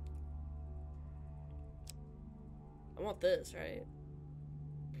 I want this, right?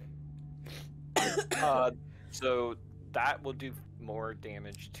 So that will do more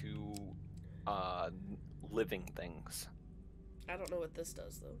damage to living things. I don't know what this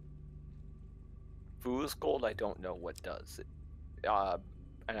does, though. Fool's Gold, I don't know what does.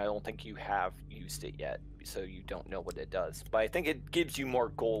 And I don't think you have used it yet, so you don't know what it does. But I think it gives you more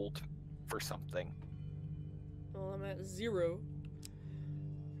gold for something. Well, I'm at 0.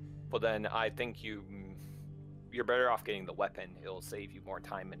 Well, then I think you're better off getting the weapon. It'll save you more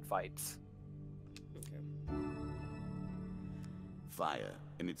time in fights. Okay. Fire,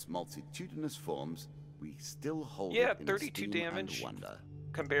 in its multitudinous forms, we still hold Yeah, it in 32 esteem damage. and wonder.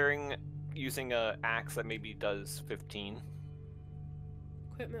 Comparing using a axe that maybe does 15.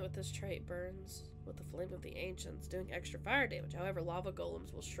 Equipment with this trait burns with the flame of the ancients, doing extra fire damage. However, lava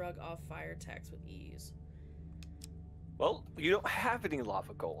golems will shrug off fire attacks with ease. Well, you don't have any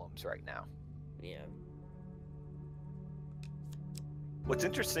lava golems right now. Yeah. What's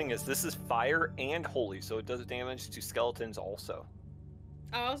interesting is this is fire and holy, so it does damage to skeletons also.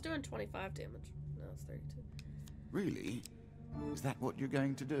 Oh, I was doing 25 damage. No, it's 32. Really? Is that what you're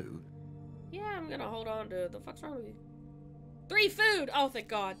going to do? Yeah, I'm gonna hold on to the fuck's wrong with you? 3 food! Oh, thank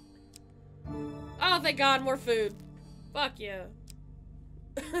God. Oh, thank God, more food. Fuck yeah.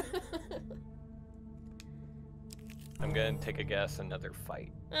 I'm gonna take a guess, another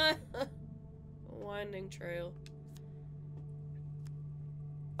fight. Winding trail.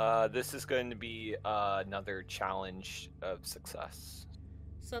 This is going to be another challenge of success.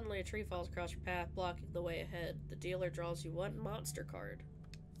 Suddenly a tree falls across your path, blocking the way ahead. The dealer draws you 1 monster card.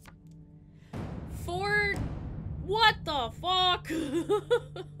 For... What the fuck?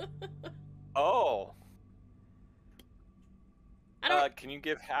 Oh! I don't... Can you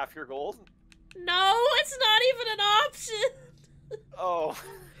give half your gold? No, it's not even an option! Oh.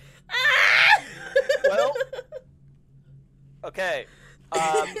 Ah! Well... Okay.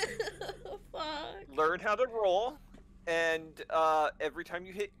 Fuck. Learn how to roll, and every time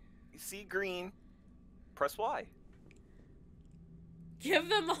you see green, press Y. Give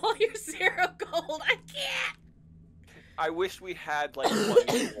them all your 0 gold. I can't. I wish we had like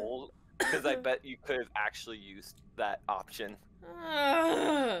 1 gold, because I bet you could have actually used that option.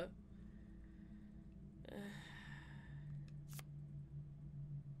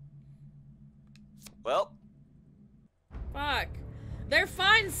 Well. Fuck. They're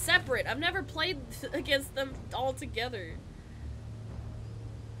fine separate. I've never played against them all together.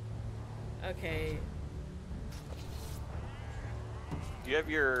 Okay. Do you have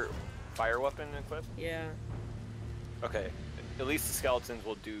your fire weapon equipped? Yeah. Okay. At least the skeletons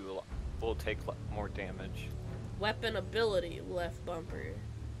will take more damage. Weapon ability, left bumper.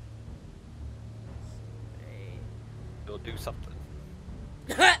 It'll do something.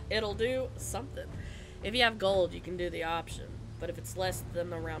 It'll do something. If you have gold, you can do the option. But if it's less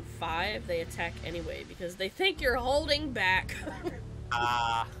than around 5, they attack anyway because they think you're holding back.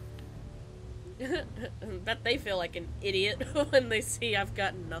 Ah. Bet they feel like an idiot when they see I've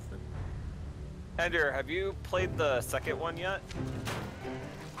got nothing. Ender, have you played the second one yet?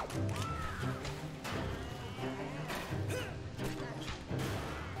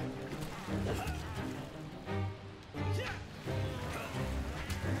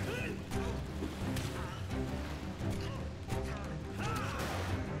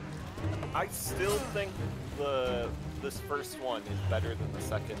 I still think this first one is better than the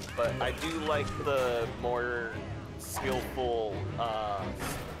second, but I do like the more skillful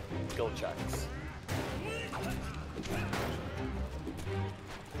skill checks.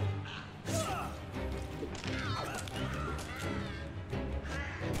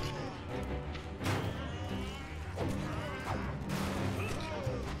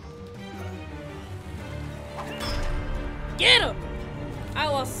 Get him! I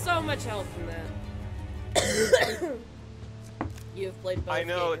lost so much health from that. You have played both I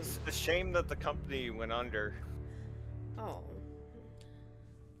know, games. it's a shame that the company went under. Oh.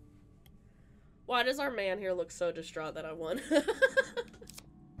 Why does our man here look so distraught that I won?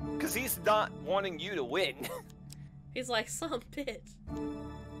 Because he's not wanting you to win. He's like, some bitch.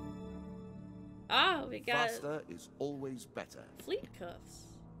 Ah, we got Faster is always better. fleet cuffs.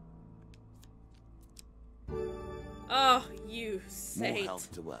 Oh, you More saint.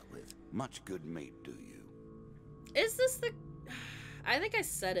 health to work with. Much good meat, do you? Is this the... I think I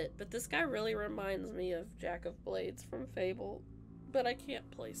said it, but this guy really reminds me of Jack of Blades from Fable, but I can't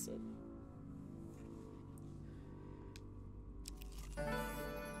place it.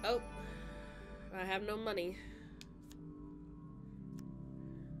 Oh. I have no money.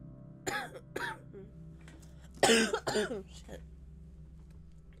 Shit.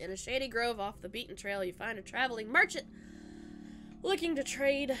 In a shady grove off the beaten trail, you find a traveling merchant looking to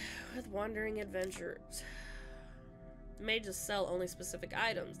trade with wandering adventurers. Mages sell only specific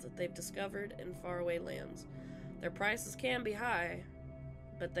items that they've discovered in faraway lands. Their prices can be high,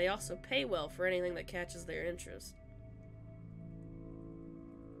 but they also pay well for anything that catches their interest.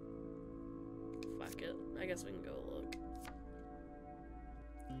 Fuck it. I guess we can go look.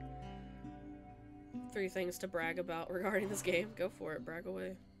 3 things to brag about regarding this game. Go for it, brag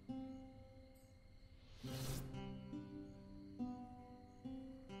away.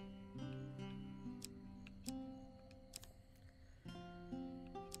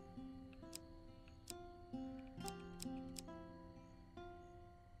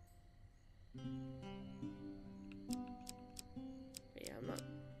 Yeah, I'm not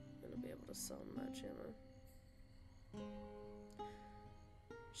gonna be able to sell much, am I?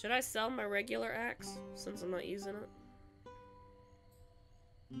 Should I sell my regular axe since I'm not using it?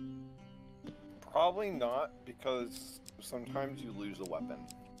 Probably not, because sometimes you lose a weapon.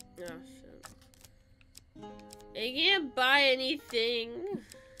 Oh shit. I can't buy anything.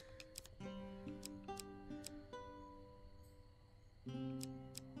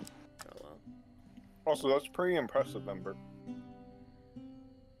 Oh well. Also, that's pretty impressive, Ember.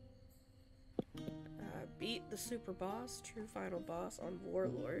 Beat the super boss, true final boss on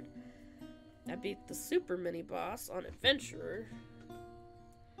Warlord. I beat the super mini boss on Adventurer.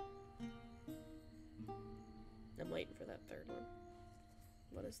 I'm waiting for that third one.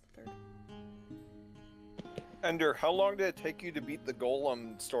 What is the third one? Ender, how long did it take you to beat the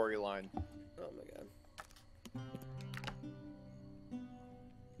Golem storyline? Oh my god.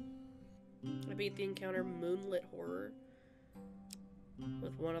 I beat the encounter Moonlit Horror.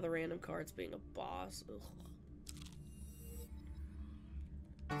 With one of the random cards being a boss. Ugh.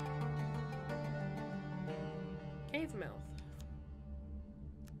 Cave Mouth.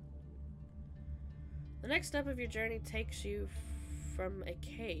 The next step of your journey takes you from a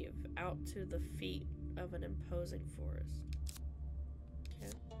cave out to the feet of an imposing forest.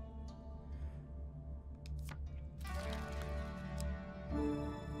 Okay.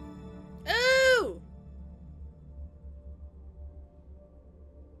 Ooh!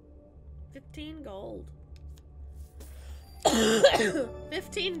 15 gold.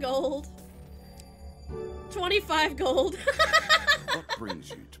 15 gold. 25 gold. What brings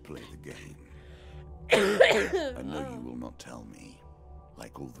you to play the game? I know you will not tell me.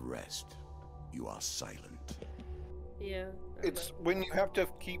 Like all the rest, you are silent. Yeah. It's when you have to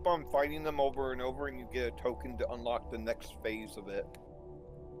keep on fighting them over and over and you get a token to unlock the next phase of it.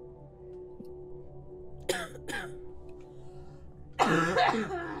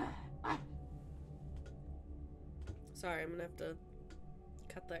 Sorry, I'm gonna have to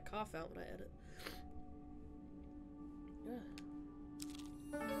cut that cough out when I edit.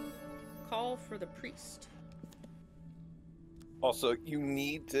 Call for the priest. Also, you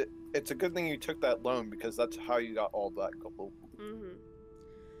need to... It's a good thing you took that loan because that's how you got all that gold. Mm-hmm.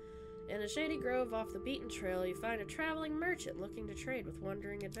 In a shady grove off the beaten trail, you find a traveling merchant looking to trade with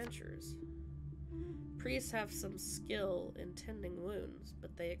wandering adventurers. Priests have some skill in tending wounds,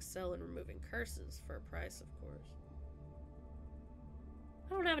 but they excel in removing curses for a price, of course.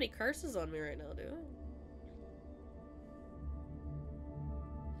 I don't have any curses on me right now, do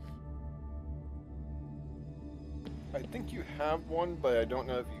I? I think you have one, but I don't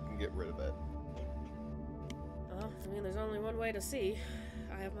know if you can get rid of it. Well, I mean, there's only one way to see.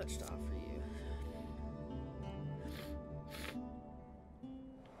 I have much to offer you.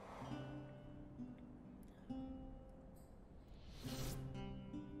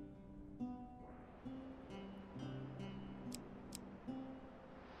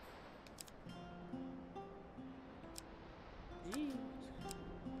 Jeez.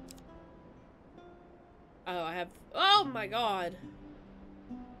 Oh, I have... Oh my god!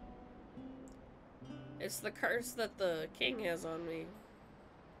 It's the curse that the king has on me.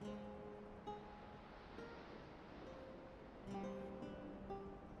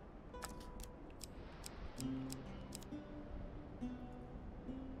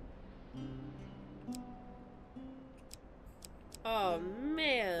 Oh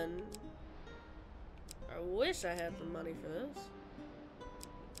man. I wish I had the money for this.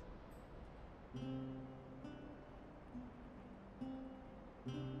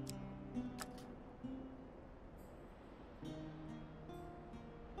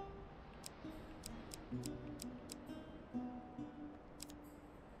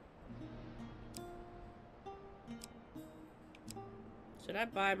 Should I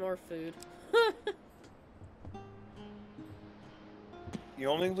buy more food? You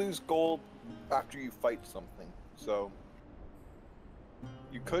only lose gold after you fight something, so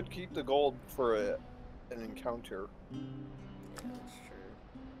you could keep the gold for an encounter. Yeah, that's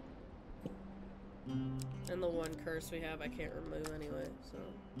true. And the one curse we have I can't remove anyway, so...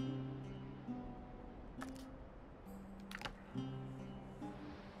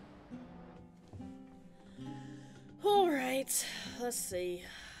 Alright, let's see.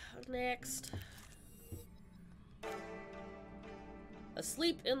 Next.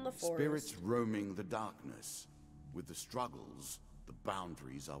 Asleep in the forest. Spirits roaming the darkness. With the struggles, the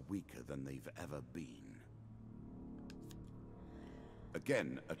boundaries are weaker than they've ever been.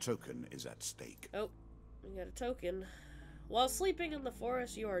 Again, a token is at stake. Oh, we got a token. While sleeping in the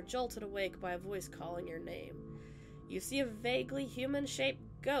forest, you are jolted awake by a voice calling your name. You see a vaguely human-shaped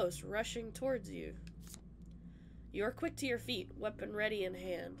ghost rushing towards you. You are quick to your feet, weapon ready in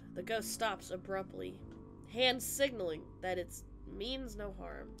hand. The ghost stops abruptly, hand signaling that it means no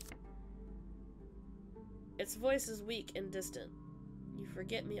harm. Its voice is weak and distant. You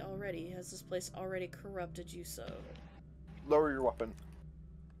forget me already. Has this place already corrupted you so? Lower your weapon.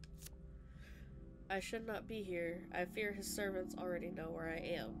 I should not be here. I fear his servants already know where I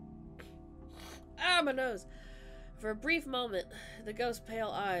am. Ah, my nose! For a brief moment, the ghost's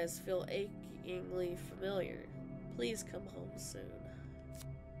pale eyes feel achingly familiar. Please come home soon.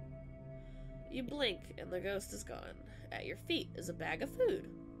 You blink, and the ghost is gone. At your feet is a bag of food.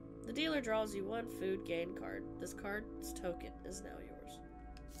 The dealer draws you one food gain card. This card's token is now yours.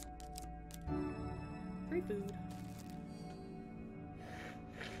 Free food.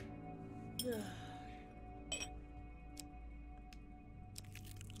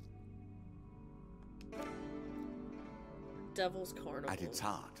 Devil's Carnival. At its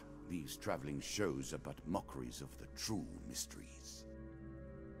heart, these traveling shows are but mockeries of the true mysteries.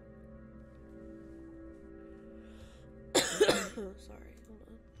 Sorry, hold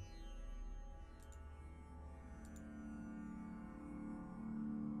on.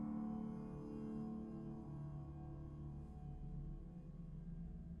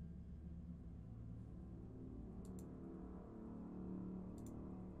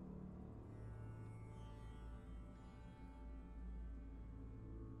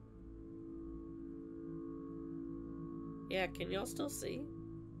 Yeah, can y'all still see?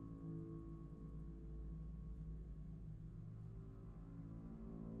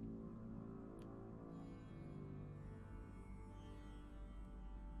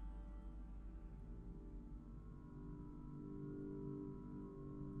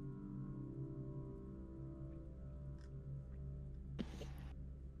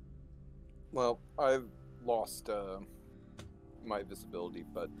 Well, I've lost my visibility,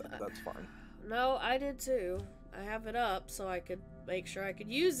 but that's fine. No, I did too. I have it up so I could make sure I could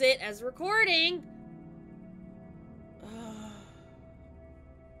use it as recording. I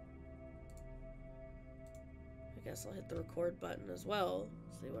guess I'll hit the record button as well.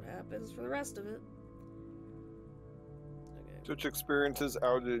 See what happens for the rest of it. Okay. Twitch experiences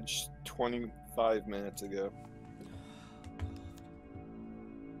outage 25 minutes ago.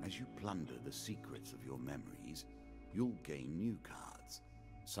 As you plunder the secrets of your memories, you'll gain new cards.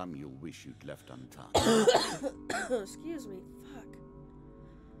 Some you'll wish you'd left untouched. Excuse me. Fuck.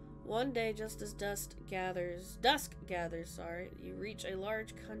 One day, just as dusk gathers, you reach a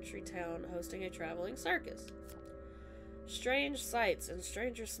large country town hosting a traveling circus. Strange sights and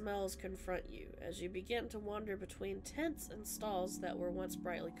stranger smells confront you as you begin to wander between tents and stalls that were once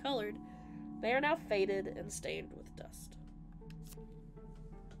brightly colored. They are now faded and stained with dust.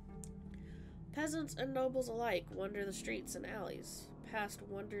 Peasants and nobles alike wander the streets and alleys, past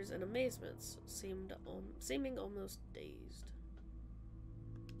wonders and amazements, seeming almost dazed.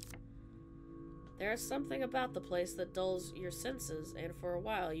 There is something about the place that dulls your senses, and for a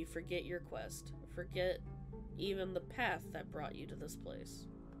while you forget your quest, forget even the path that brought you to this place.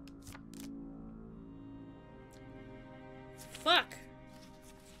 Fuck!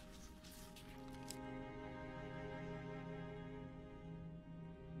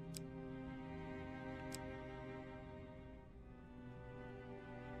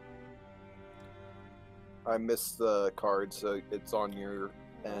 I missed the card, so it's on your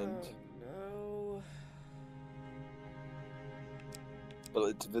end. Oh, no. But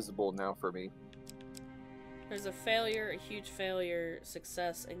it's visible now for me. There's a failure, a huge failure,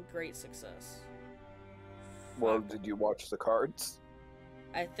 success, and great success. Well, did you watch the cards?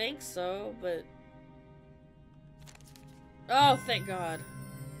 I think so, but... Oh, thank God.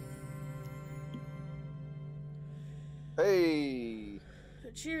 Hey!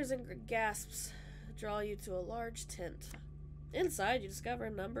 Cheers and gasps draw you to a large tent. Inside, you discover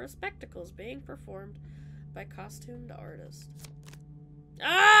a number of spectacles being performed by costumed artists.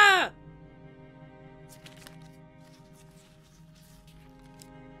 Ah!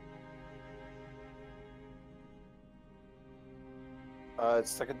 It's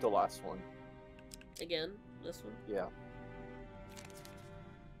second to last one. Again, this one? Yeah.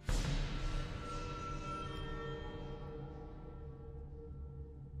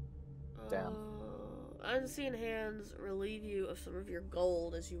 Damn. Unseen hands relieve you of some of your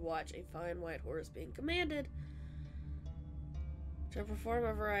gold as you watch a fine white horse being commanded to perform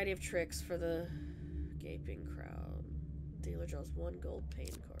a variety of tricks for the gaping crowd. Dealer draws 1 gold pain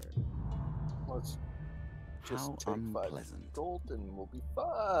card. Let's just How take 5 unpleasant. gold and we'll be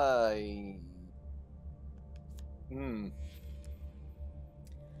fine.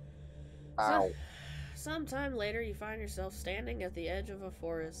 Ow. Sometime later, you find yourself standing at the edge of a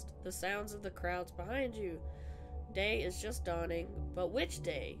forest, the sounds of the crowds behind you. Day is just dawning, but which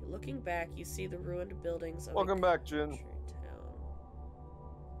day? Looking back, you see the ruined buildings of Welcome a back, Jin. country town.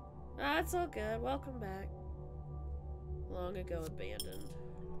 Ah, it's all good. Welcome back. Long ago abandoned.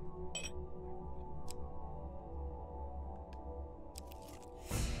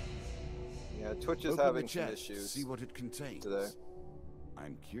 Yeah, Twitch is Open having the some chest, issues see what it contains. today.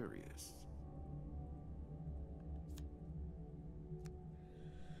 I'm curious.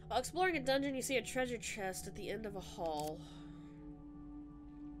 While exploring a dungeon, you see a treasure chest at the end of a hall.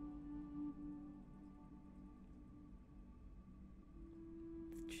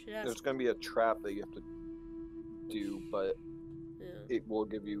 There's going to be a trap that you have to do, but Yeah. it will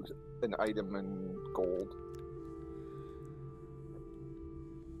give you an item and gold.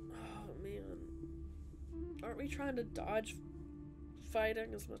 Oh man. Aren't we trying to dodge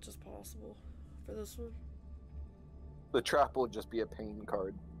fighting as much as possible for this one? The trap will just be a pain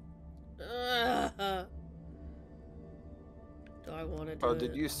card. Do I want to do Oh, it?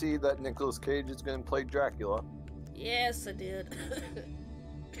 did you see that Nicolas Cage is going to play Dracula? Yes, I did.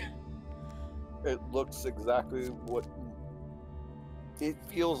 It looks exactly what... It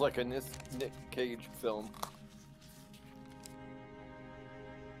feels like a Nick Cage film.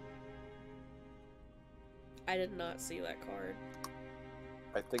 I did not see that card.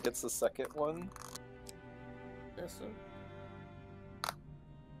 I think it's the second one. This one.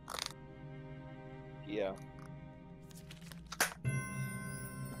 Yeah. Thank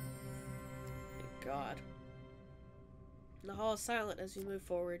God. The hall is silent as you move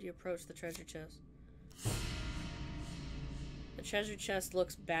forward. You approach the treasure chest. The treasure chest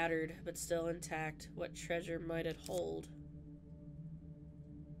looks battered, but still intact. What treasure might it hold?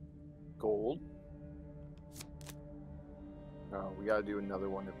 Gold. No, we gotta do another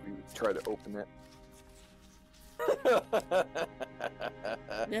one if we try to open it.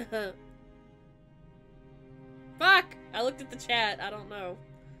 Fuck! I looked at the chat. I don't know.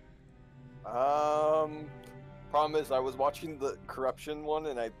 Problem is, I was watching the corruption one,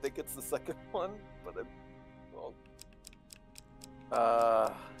 and I think it's the second one, but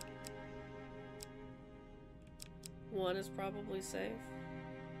One is probably safe.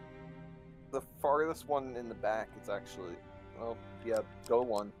 the farthest one in the back is actually, well, yeah, go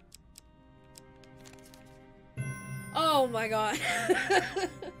one. Oh, Oh my god.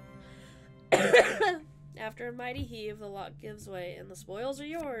 After a mighty heave, the lock gives way, and the spoils are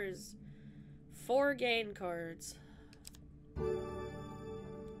yours. 4 gain cards.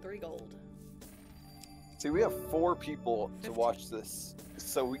 3 gold. See, we have 4 people to 15. watch this,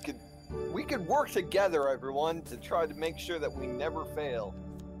 so we could work together, everyone, to try to make sure that we never fail.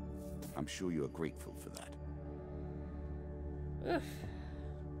 I'm sure you are grateful for that. Ugh.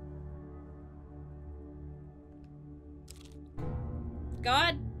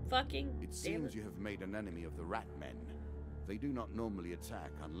 God fucking It damn seems it. you have made an enemy of the rat men. They do not normally attack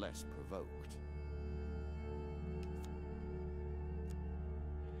unless provoked.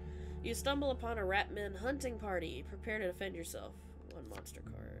 You stumble upon a ratman hunting party. Prepare to defend yourself. 1 monster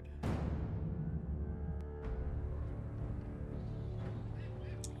card.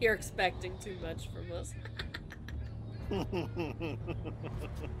 You're expecting too much from us.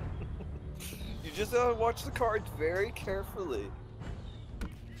 You just gotta watch the cards very carefully.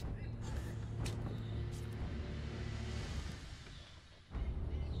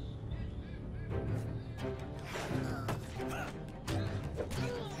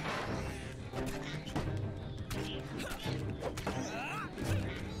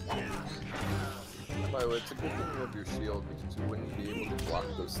 By the way, it's a good thing you have your shield because you wouldn't be able to block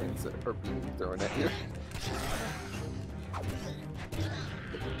those things that are being thrown at you.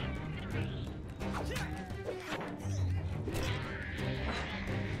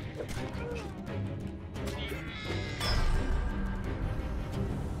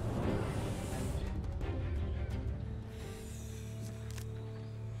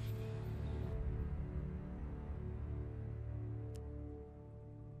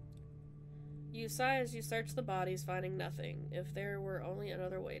 You sigh as you search the bodies, finding nothing. If there were only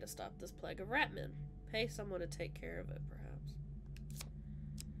another way to stop this plague of ratmen. Pay someone to take care of it, perhaps.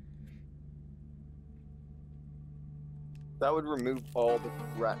 That would remove all the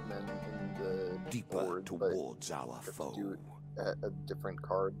ratmen in the Deeper board, towards our but foe. do a different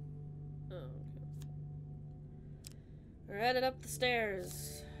card. Oh, okay. We're headed up the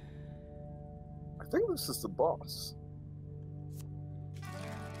stairs. I think this is the boss.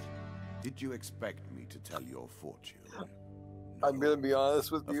 Did you expect me to tell your fortune? I'm gonna be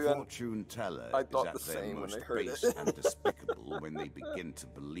honest with A you, and fortune teller I thought is at the their same when most I heard base it. and despicable when they begin to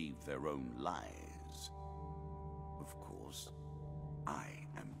believe their own lies. Of course, I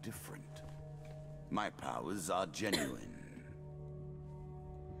am different. My powers are genuine.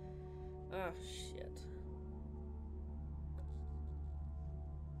 Oh, shit.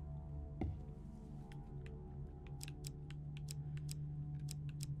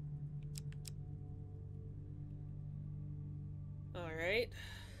 Alright.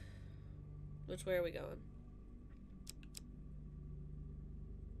 Which way are we going?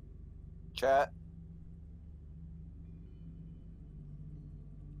 chat.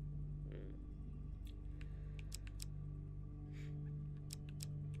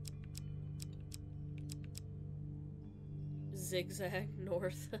 Zigzag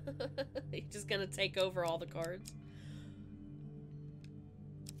north. You're just gonna take over all the cards.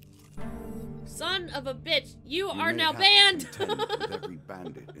 Son of a bitch, you are may now have to banned! contend with every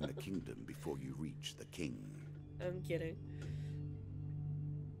bandit in the kingdom before you reach the king. I'm kidding.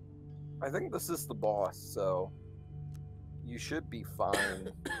 I think this is the boss, so you should be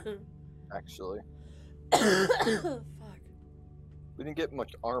fine. Actually, Fuck. we didn't get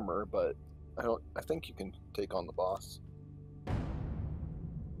much armor, but I think you can take on the boss.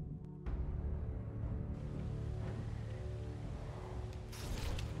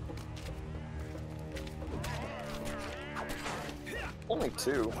 Only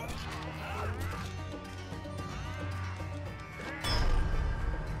 2.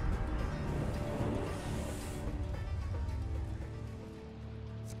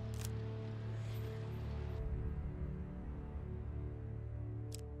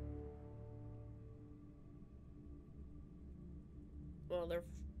 Well, they're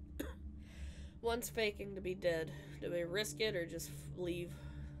one's faking to be dead. Do we risk it or just leave?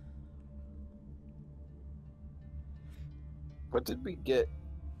 What did we get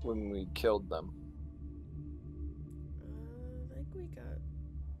when we killed them? I think we got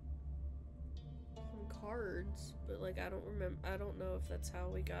some cards, but like I don't remember. I don't know if that's how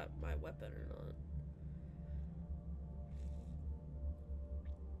we got my weapon or not.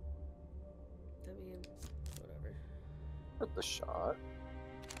 I mean, whatever. With the shot.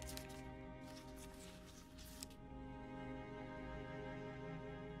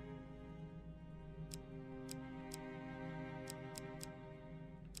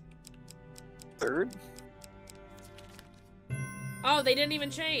 Third? Oh, they didn't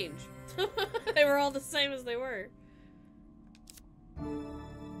even change. They were all the same as they were.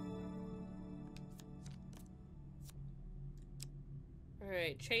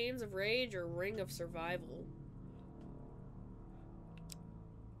 Alright, Chains of Rage or Ring of Survival?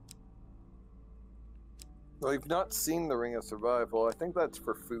 Well, you've not seen the Ring of Survival. I think that's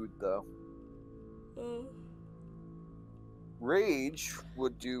for food, though. Rage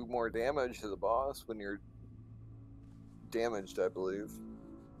would do more damage to the boss when you're damaged, I believe.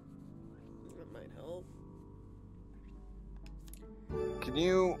 That might help. Can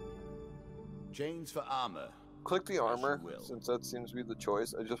you Chains for armor. click the As you armor, will. since that seems to be the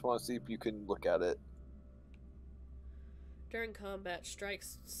choice? I just want to see if you can look at it. During combat,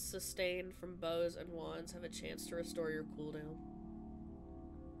 strikes sustained from bows and wands have a chance to restore your cooldown.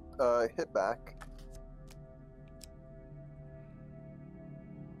 Hit back.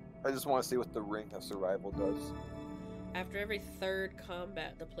 I just want to see what the Ring of Survival does. After every third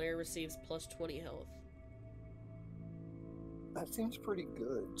combat, the player receives plus 20 health. That seems pretty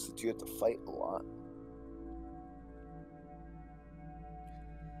good, since you have to fight a lot.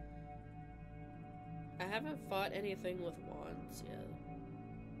 I haven't fought anything with wands yet.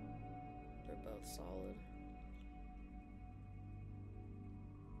 They're both solid.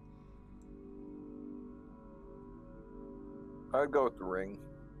 I'd go with the Ring.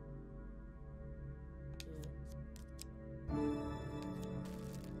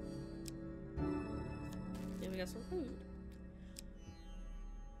 Yeah, we got some food.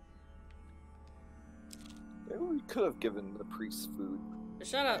 Maybe we could have given the priest food.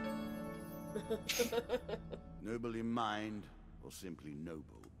 Shut up! Noble in mind, or simply noble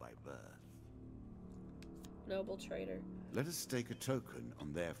by birth. Noble traitor. Let us stake a token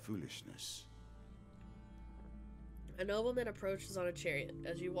on their foolishness. A nobleman approaches on a chariot.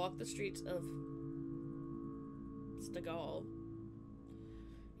 As you walk the streets of Stagal,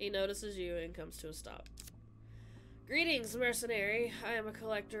 he notices you and comes to a stop. Greetings, mercenary. I am a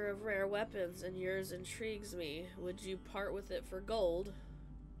collector of rare weapons, and yours intrigues me. Would you part with it for gold?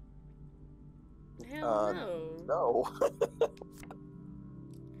 Hell no. No.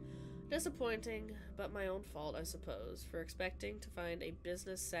 Disappointing, but my own fault, I suppose, for expecting to find a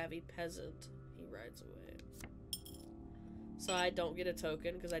business-savvy peasant. He rides away. So I don't get a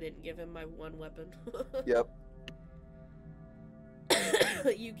token because I didn't give him my one weapon. Yep.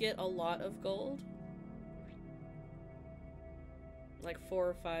 You get a lot of gold. Like 4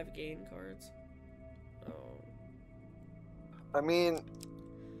 or 5 gain cards. Oh. I mean,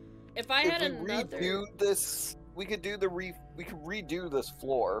 If I had if we another... redo this, we could do we could redo this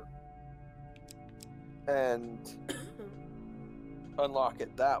floor and unlock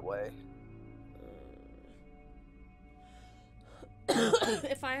it that way.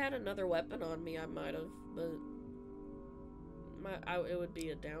 If I had another weapon on me, I might have, but it would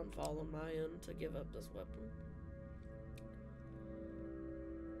be a downfall on my end to give up this weapon.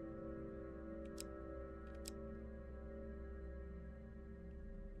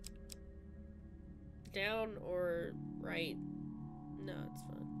 Down or right? No, it's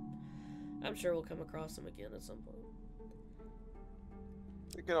fine. I'm sure we'll come across them again at some point.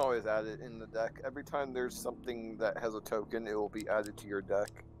 We can always add it in the deck. Every time there's something that has a token, it will be added to your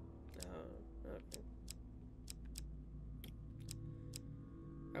deck. Oh, okay.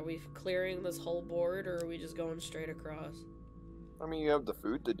 Are we clearing this whole board, or are we just going straight across? I mean, you have the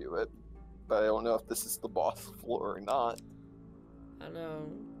food to do it, but I don't know if this is the boss floor or not. I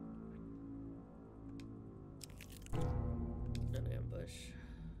know. An ambush.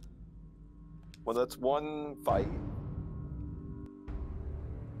 Well, that's one fight.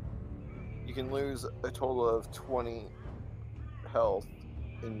 You can lose a total of 20 health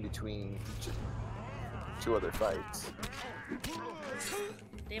in between two other fights.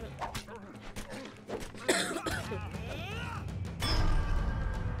 Damn it.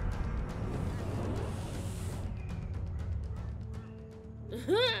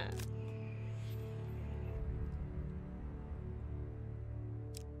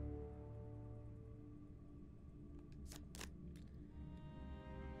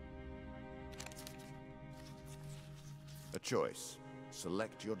 A choice.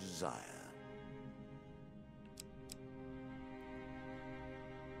 Select your desire.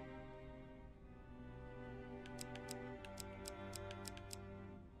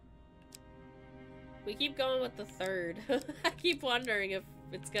 We keep going with the third. I keep wondering if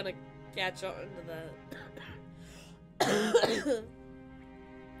it's gonna catch on to that.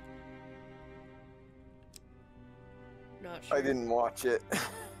 Not sure. I didn't watch it.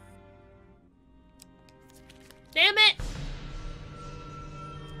 Damn it!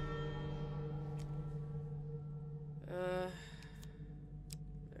 Alright.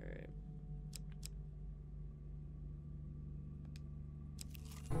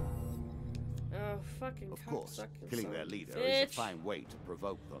 Oh, fucking Of course, cocksucking killing son their of a leader is a bitch. fine way to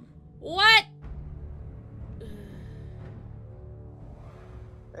provoke them. What?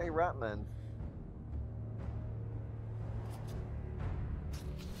 Hey, Ratman.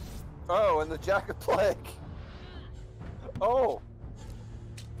 Oh, and the Jack of Plague. Oh.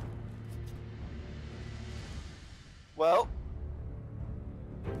 Well.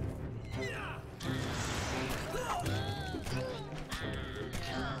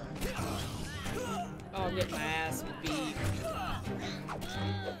 Oh, I'm getting my ass beat.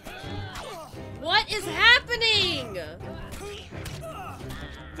 What is happening?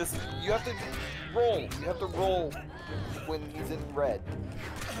 Just, you have to roll. You have to roll when he's in red.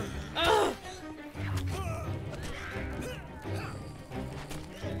 Ugh.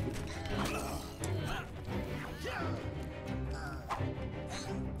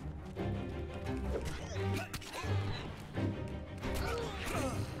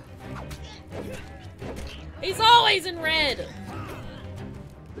 He's always in red.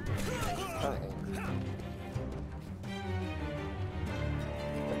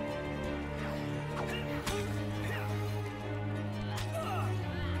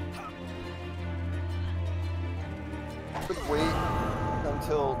 Could wait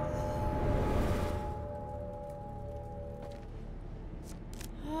until.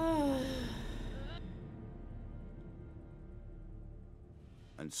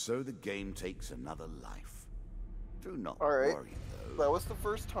 And so the game takes another life. Do not All right. worry, though. That was the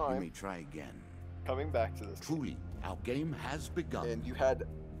first You may time try again. coming back to this. Truly, our game has begun. And you had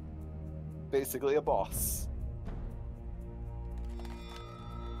basically a boss.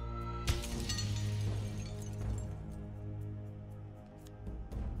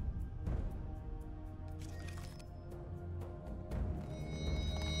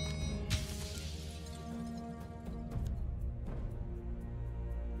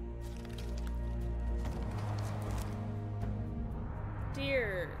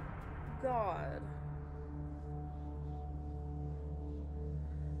 Dear God.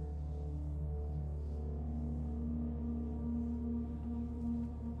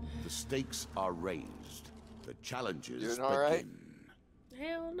 The stakes are raised. The challenges Doing begin. all right?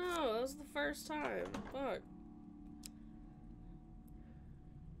 Hell no, that was the first time. Fuck.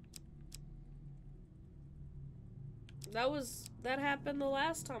 That happened the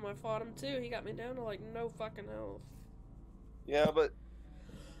last time I fought him too. He got me down to like no fucking health. Yeah, but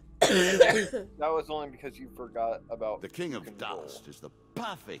that was only because you forgot about The King of control. Dust is the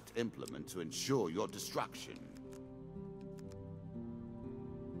perfect implement to ensure your destruction.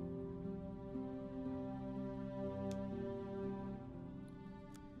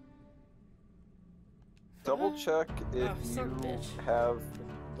 Double check if Oh, son of a you bitch. have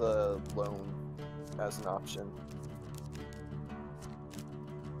the loan as an option.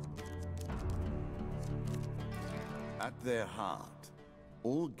 At their heart,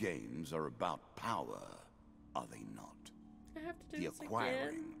 all games are about power, are they not? I have to do The this acquiring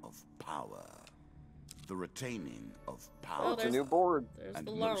again. of power, the retaining of Oh, power, It's a there's- new board. There's and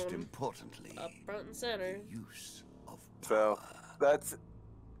the most loan importantly, up front and center. the use of So power.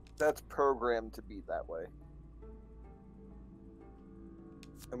 that's programmed to be that way.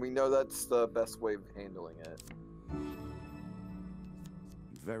 And we know that's the best way of handling it.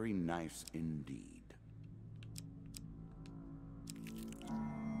 Very nice indeed.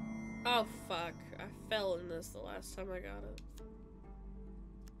 Oh fuck! I fell in this the last time I got it.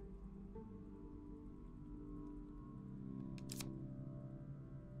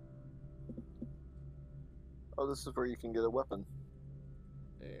 Oh, this is where you can get a weapon.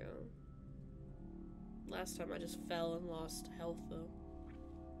 Yeah. Last time I just fell and lost health though.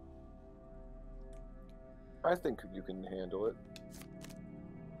 I think you can handle it.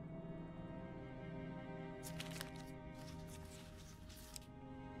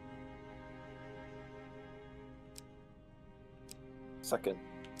 Second.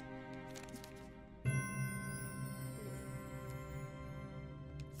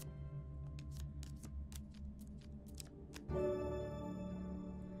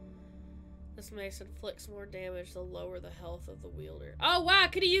 This mace inflicts more damage the lower the health of the wielder. Oh wow, I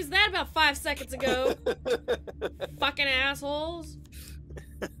could have used that about 5 seconds ago. Fucking assholes.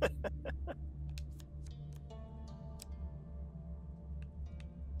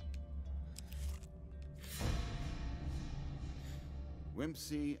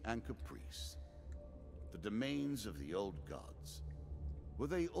 Whimsy and caprice, the domains of the old gods. Were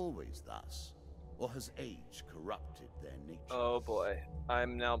they always thus, or has age corrupted their nature? Oh boy,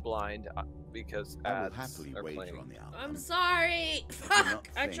 I'm now blind because I will ads happily are wager playing. on the outcome. I'm sorry. I do Fuck. not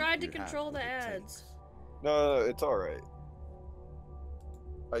I think tried to you have control the what it ads. takes. No, it's alright.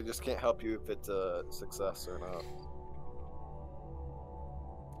 I just can't help you if it's a success or not.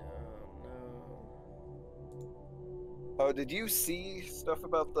 Oh Oh, did you see stuff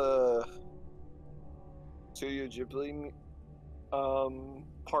about the Studio Ghibli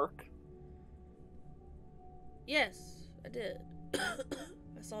park? yes, I did.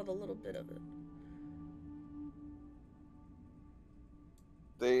 I saw the little bit of it.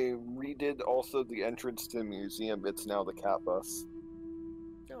 They redid also the entrance to the museum. It's now the cat bus.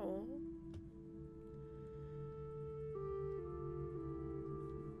 Oh.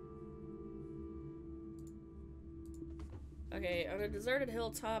 Okay, on a deserted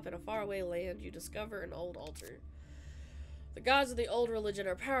hilltop in a faraway land, you discover an old altar. The gods of the old religion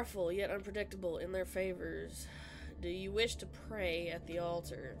are powerful, yet unpredictable in their favors. Do you wish to pray at the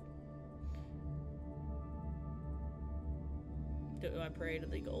altar? Do I pray to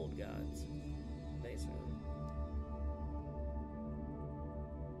the old gods? Basically.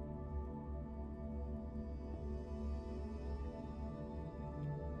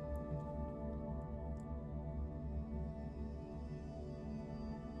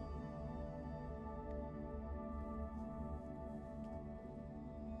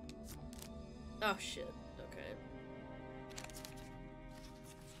 Oh shit, okay.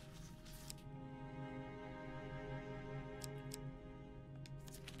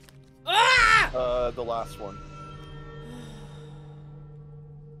 Ah! The last one.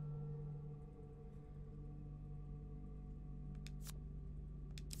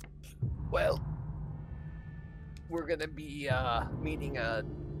 Well, we're gonna be meeting a.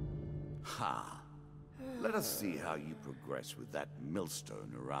 Ha! Let us see how you progress with that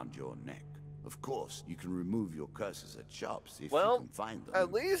millstone around your neck. Of course, you can remove your curses at shops if you can find them.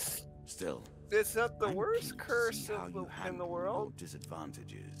 At least Still, it's not the I'm worst keen to curse see how you in the handle world. your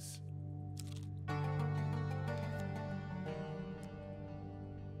disadvantages.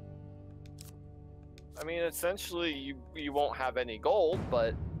 I mean, essentially, you won't have any gold,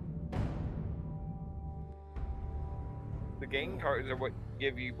 but the game cards are what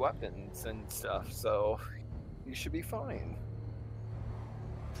give you weapons and stuff, so You should be fine.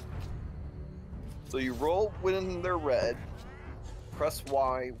 So you roll when they're red, press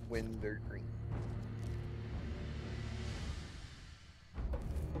Y when they're green.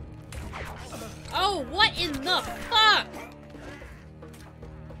 Oh, what in the fuck?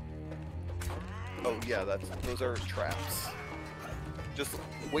 Oh yeah, those are traps. Just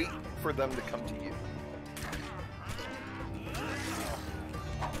wait for them to come to you.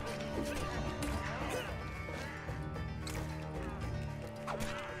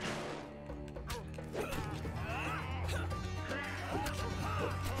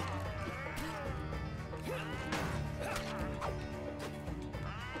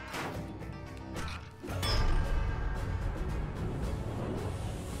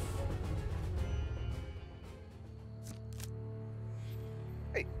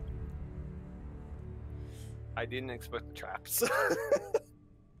 I didn't expect the traps.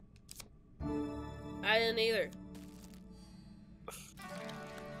 I didn't either.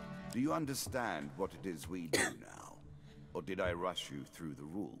 Do you understand what it is we do now? Or did I rush you through the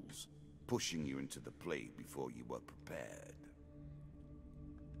rules, pushing you into the play before you were prepared?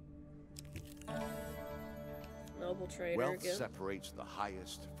 Noble trader Wealth again. separates the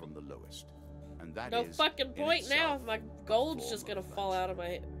highest from the lowest. And that No is, fucking in point now itself, if my a gold's form just gonna of fall virtue. out of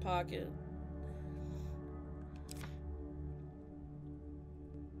my pocket.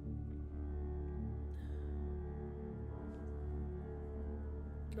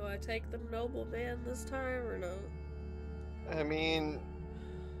 Do I take the noble man this time or no? I mean,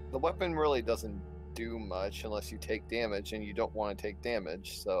 the weapon really doesn't do much unless you take damage, and you don't want to take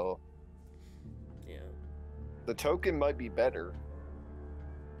damage, so Yeah. the token might be better.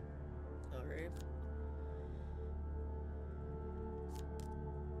 Alright.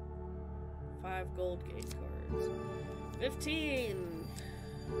 5 gold gate cards. 15.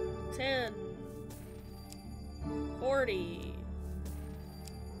 10. 40.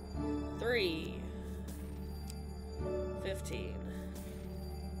 3. 15.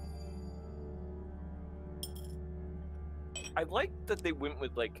 I like that they went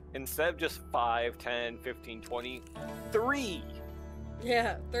with, like, instead of just 5, 10, 15, 20, 3.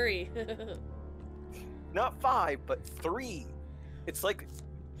 Yeah, 3. Not 5, but 3. It's like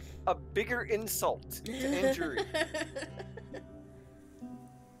a bigger insult to injury.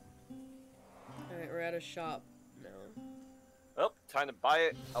 Alright, we're at a shop now. Well, time to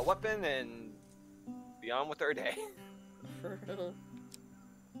buy a weapon and be on with our day. For real.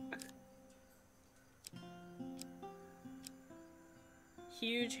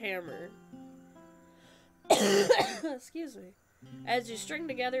 Huge hammer. Excuse me. As you string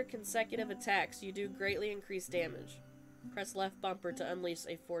together consecutive attacks, you do greatly increased damage. Press left bumper to unleash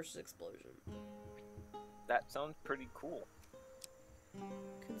a force explosion. That sounds pretty cool.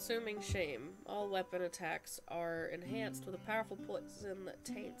 Consuming shame. All weapon attacks are enhanced with a powerful poison that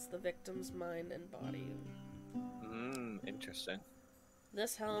taints the victim's mind and body. Interesting.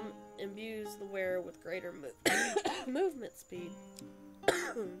 This helm imbues the wearer with greater movement speed.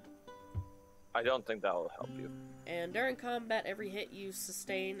 I don't think that will help you. And during combat, every hit you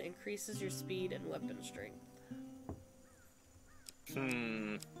sustain increases your speed and weapon strength.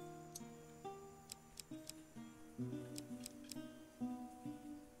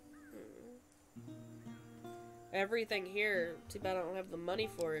 Everything here, too bad I don't have the money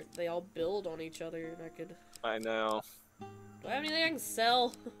for it. They all build on each other, and I could... I know. Do I have anything I can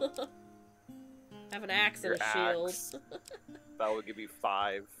sell? I have an axe and a shield. Axe. That would give you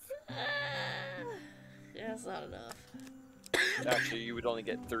 5. Yeah, that's not enough. Actually, you would only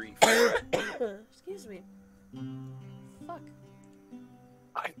get 3 for it. Excuse me. Fuck.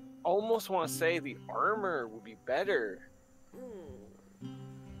 I almost want to say the armor would be better.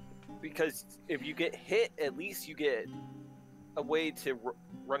 Because if you get hit, at least you get a way to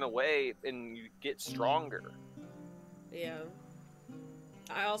run away and you get stronger. Yeah.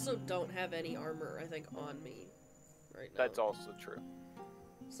 I also don't have any armor, I think, on me right now. That's also true.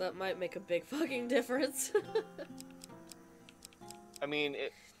 So that might make a big fucking difference. I mean,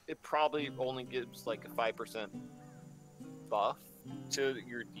 it probably only gives like a 5% buff to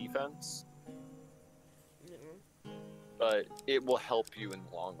your defense. But it will help you in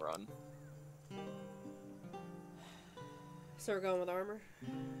the long run. So we're going with armor?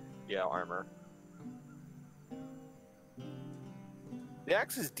 Yeah, armor. The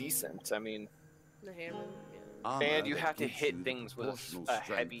axe is decent, I mean... The hammer? Armor and you that have to gives hit you things the with proportional a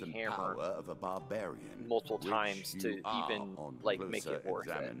strength heavy and hammer power of a barbarian, multiple which times to you are even, on like, make closer it worth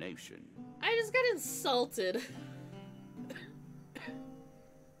it. examination. I just got insulted.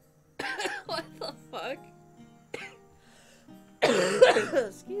 What the fuck?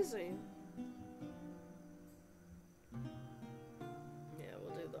 Excuse me. Yeah,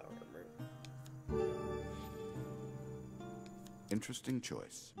 we'll do the armor. Interesting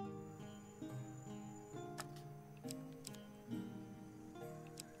choice.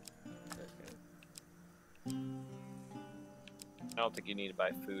 Okay. I don't think you need to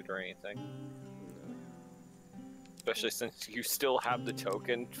buy food or anything. Especially since you still have the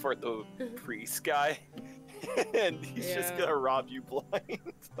token for the priest guy. And he's just gonna rob you blind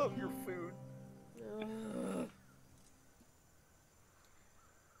of your food.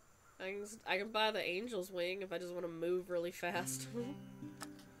 I can buy the angel's wing if I just want to move really fast.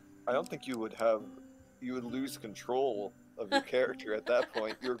 I don't think you would lose control of your character at that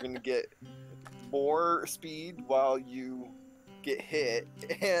point. You're gonna get more speed while you get hit,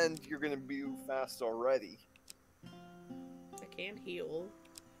 and you're gonna move fast already. I can heal.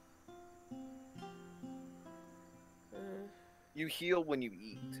 You heal when you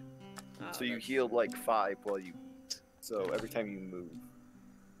eat. So you that's heal true. like 5 while you eat. So every time you move.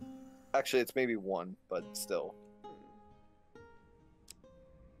 Actually, it's maybe 1, but still.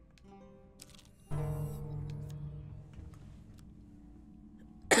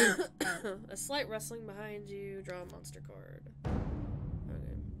 A slight rustling behind you. Draw a monster card.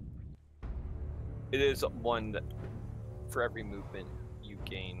 Okay. It is one that for every movement you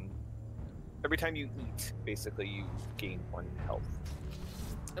gain. Every time you eat, basically, you gain 1 health.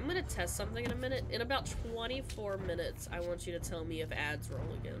 I'm gonna test something in a minute. In about 24 minutes, I want you to tell me if ads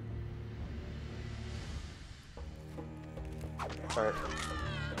roll again. Alright.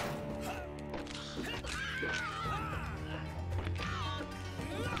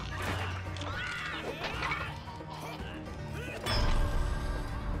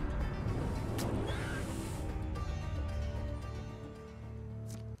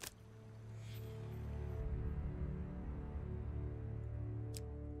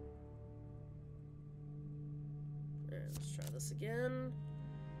 Alright, let's try this again.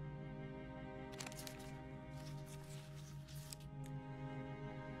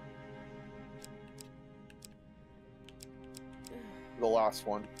 The last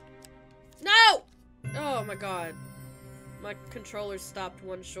one. No! Oh my god. My controller stopped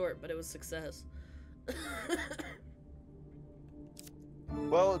 1 short, but it was success.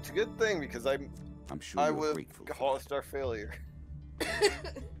 Well, it's a good thing because I sure you're would grateful for caused our failure.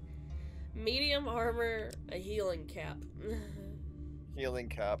 Medium armor, a healing cap. Healing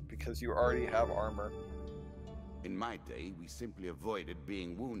cap because you already have armor. In my day, we simply avoided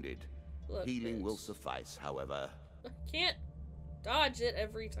being wounded. Look, Healing will bitch. suffice, however. I can't dodge it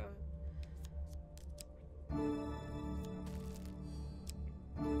every time.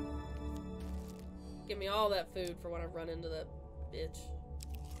 Give me all that food for when I run into that bitch.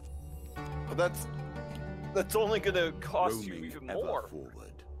 But that's only gonna cost you Roaming even ever more.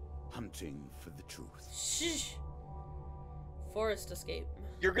 forward, hunting for the truth. Shh. Forest escape.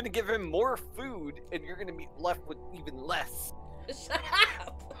 You're gonna give him more food, and you're gonna be left with even less. Shut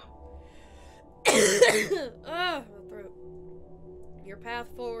up! Ah, my throat. Your path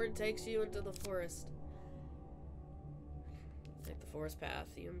forward takes you into the forest. Take the forest path.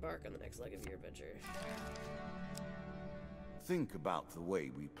 You embark on the next leg of your adventure. Think about the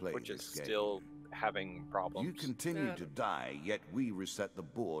way we play Which is this game. still having problems. You continue Yeah. to die, yet we reset the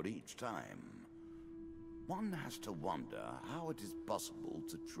board each time. One has to wonder how it is possible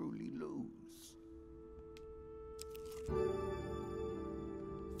to truly lose.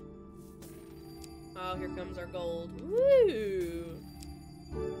 Oh, here comes our gold. Woo!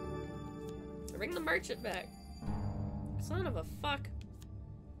 Bring the merchant back. Son of a fuck.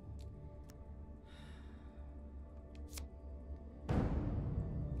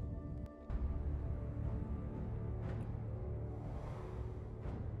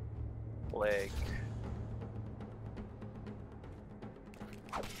 Leg.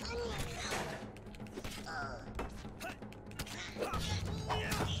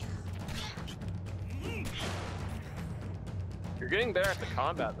 You're getting better at the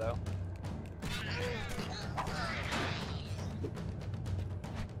combat, though.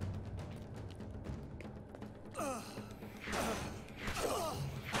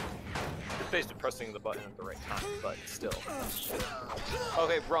 Just basically pressing the button at the right time, but still.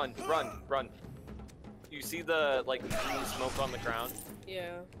 Okay, run, run, run. You see the, like, green smoke on the ground?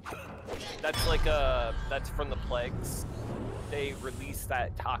 Yeah. That's like that's from the plagues. They release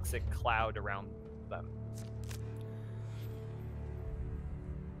that toxic cloud around them.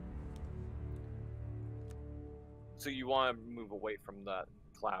 So you want to move away from that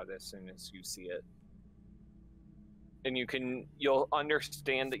cloud as soon as you see it. And you'll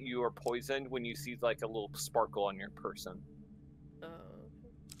understand that you are poisoned when you see like a little sparkle on your person.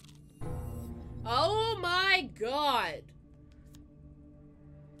 Oh my god!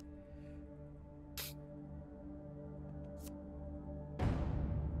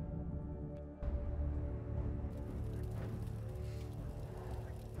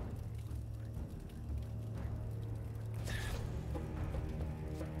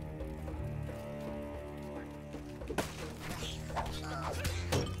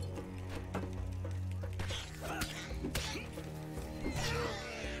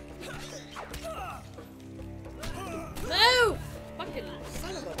 Move! Fucking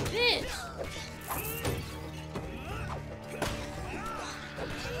son of a bitch!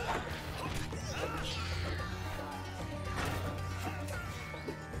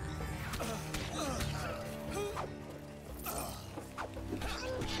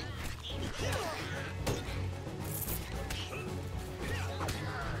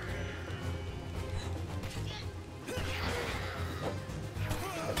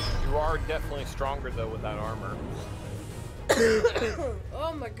 You are definitely stronger though with that armor.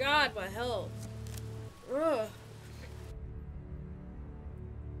 Oh my god, my health. Ugh.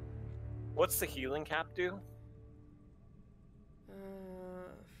 What's the healing cap do?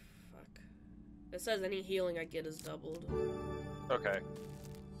 Fuck. It says any healing I get is doubled. Okay.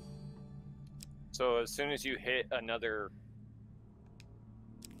 So as soon as you hit another,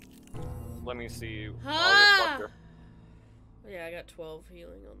 let me see. I'll Ah! just walk through. Yeah, I got 12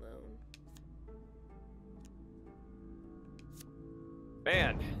 healing on that one.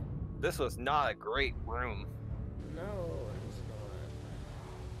 Man, this was not a great room. No, it's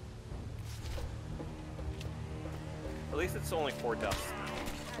At least it's only 4 deaths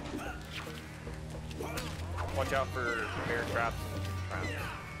now. Watch out for bear traps and traps. not.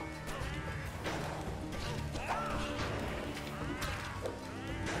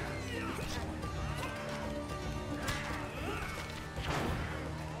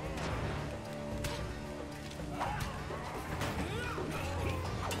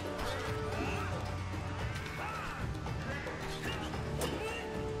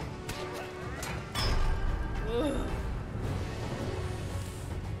 Ugh.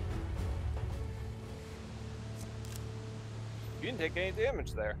 You didn't take any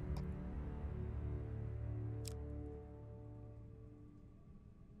damage there.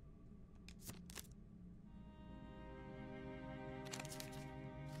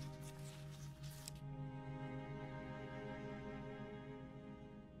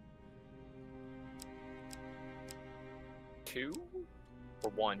 Two? Or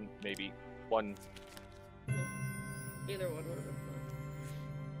one, maybe. One. Either one would have been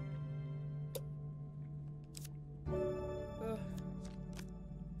fun. Ugh.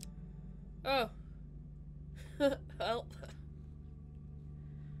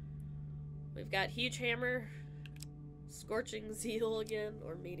 We've got huge hammer, scorching zeal again,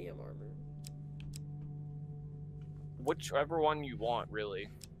 or medium armor. Whichever one you want, really.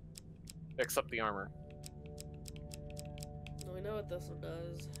 Except the armor. We know what this one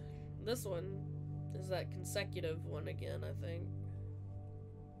does. This one is that consecutive one again, I think.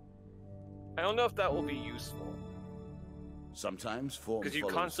 I don't know if that will be useful. Sometimes form Because you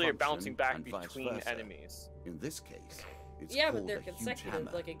follows constantly are bouncing function back and vice between versa. enemies. In this case, it's Yeah, but called they're a huge consecutive.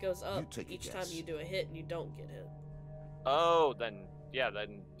 hammer. Like, it goes up take a each time guess. you do a hit and you don't get hit. Oh, then, yeah,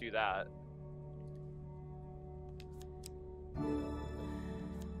 then do that.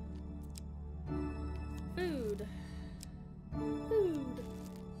 Food. Food.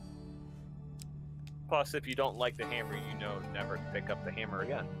 Plus, if you don't like the hammer, you know never to pick up the hammer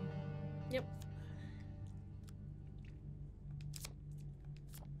again. Yep.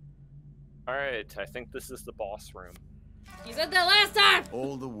 Alright, I think this is the boss room. You said that last time!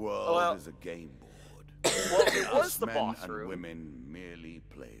 All the world Well- is a game board. Well, it was Us the men boss and room. women merely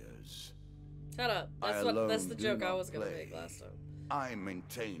players. Shut up. I That's the alone do joke I not was gonna play. make last time. I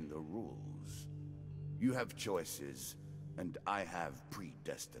maintain the rules. You have choices, and I have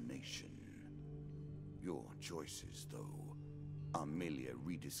predestination. Your choices, though, are merely a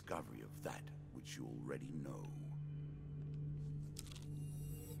rediscovery of that which you already know.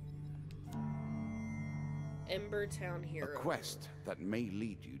 Ember Town A Hero. quest that may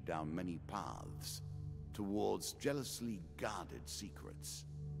lead you down many paths towards jealously guarded secrets.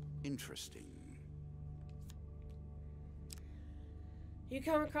 Interesting. You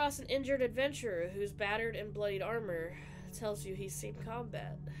come across an injured adventurer whose battered and bloodied armor tells you he's seen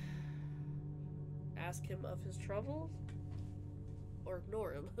combat. Ask him of his troubles? Or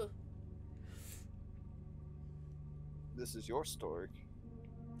ignore him. This is your story.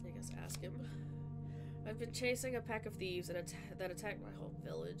 I guess ask him. I've been chasing a pack of thieves that attacked my home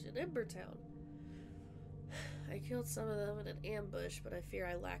village in Embertown. I killed some of them in an ambush, but I fear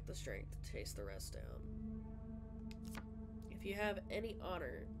I lack the strength to chase the rest down. If you have any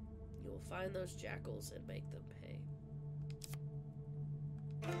honor, you will find those jackals and make them pay.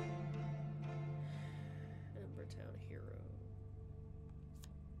 Embertown Hero.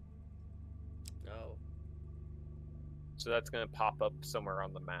 Oh. So that's gonna pop up somewhere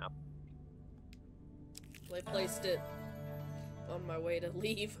on the map. I placed it on my way to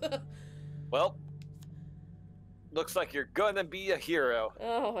leave. Well, looks like you're gonna be a hero.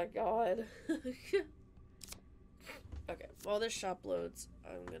 Oh my god. Okay, while this shop loads,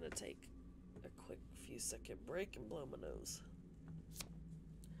 I'm gonna take a quick few second break and blow my nose.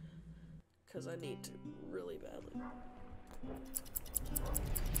 Because I need to really badly.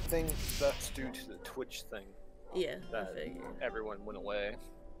 I think that's due to the Twitch thing. Yeah, I That figured. everyone went away.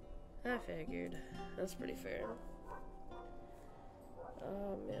 I figured. That's pretty fair.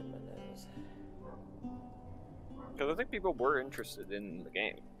 Oh man, my nose. Because I think people were interested in the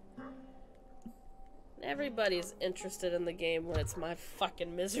game. Everybody's interested in the game when it's my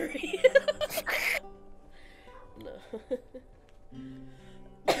fucking misery. No.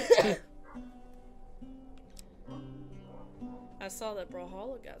 I saw that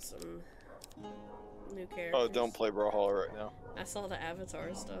Brawlhalla got some new characters. Oh, don't play Brawlhalla right now. I saw the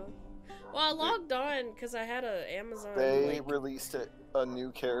Avatar stuff. Well, I logged on because I had a Amazon. They like, released a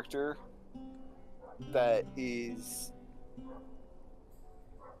new character that is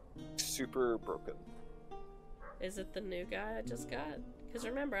super broken. Is it the new guy I just got? Because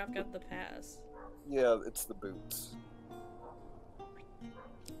remember, I've got the pass. Yeah, it's the boots.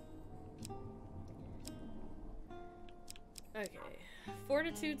 Okay.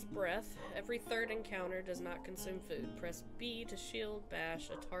 Fortitude's Breath. Every third encounter does not consume food. Press B to shield bash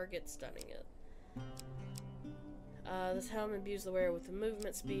a target, stunning it. This helm imbues the wearer with the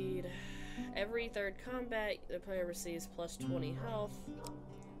movement speed. Every third combat, the player receives plus 20 health.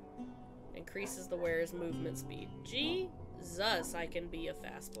 Increases the wearer's movement speed. Jesus, I can be a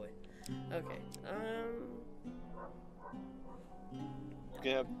fast boy. Okay, You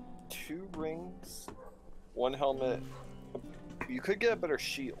can have 2 rings, 1 helmet. You could get a better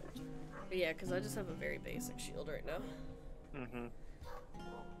shield. yeah, because I just have a very basic shield right now. Mm-hmm.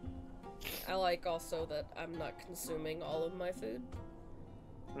 I like also that I'm not consuming all of my food.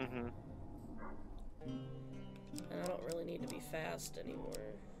 Mm-hmm. And I don't really need to be fast anymore.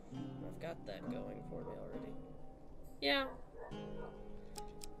 I've got that going for me already. Yeah.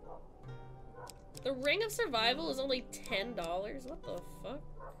 The Ring of Survival is only $10? What the fuck?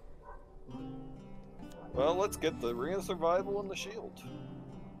 Well, let's get the Ring of Survival and the shield.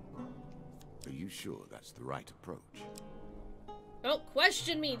 Are you sure that's the right approach? Don't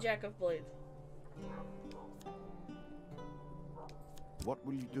question me, Jack of Blades. What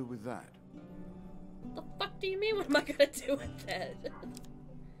will you do with that? The fuck do you mean? What am I gonna do with that?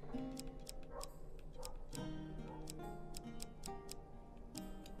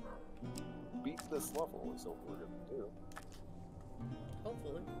 Beat this level is what we're gonna do.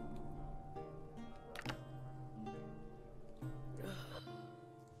 Hopefully.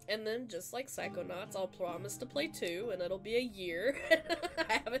 And then, just like Psychonauts, I'll promise to play 2, and it'll be a year.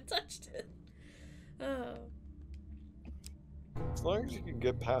 I haven't touched it. As long as you can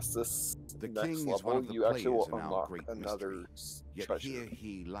get past this The next king is level, one of the you actually will players in our unlock great another mystery. Yet treasure. here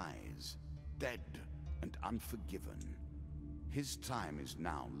he lies, dead and unforgiven. His time is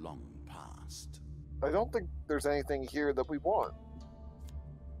now long past. I don't think there's anything here that we want.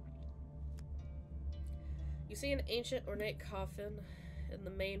 You see an ancient ornate coffin in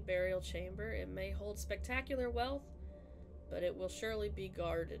the main burial chamber. It may hold spectacular wealth, but it will surely be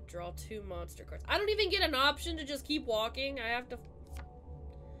guarded. Draw 2 monster cards. I don't even get an option to just keep walking. I have to...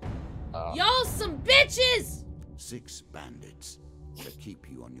 Y'all some bitches! 6 bandits that keep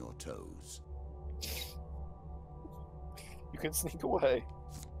you on your toes. You can sneak away.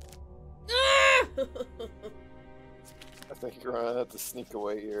 Ah! I think you're gonna have to sneak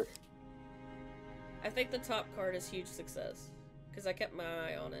away here. I think the top card is huge success. Because I kept my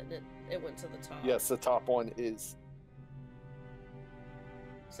eye on it and it went to the top. Yes, the top one is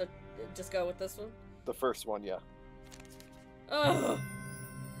So just go with this one? the first one, yeah. Ugh.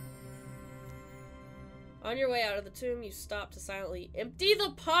 On your way out of the tomb, you stop to silently empty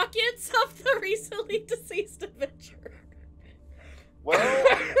the pockets of the recently deceased adventurer. Well,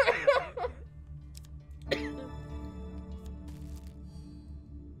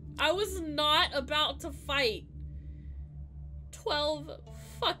 I was not about to fight 12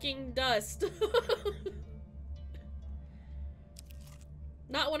 fucking dust.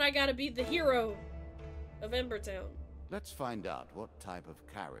 Not when I gotta be the hero of Embertown. Let's find out what type of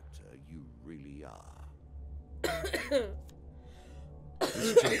character you really are.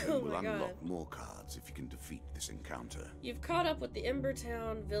 This token will my God. unlock more cards if you can defeat this encounter. You've caught up with the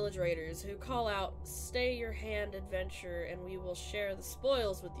Embertown village raiders who call out, "Stay your hand, adventure, and we will share the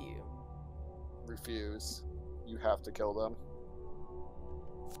spoils with you." refuse. You have to kill them.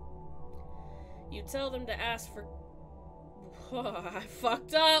 You tell them to ask for... I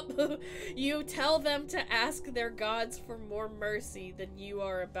fucked up! You tell them to ask their gods for more mercy than you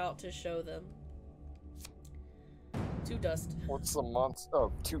are about to show them. 2 dust. What's the monster?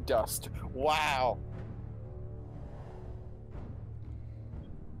 Oh, 2 dust. Wow.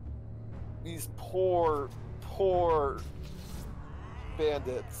 These poor, poor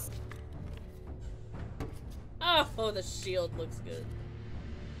bandits. Oh, the shield looks good.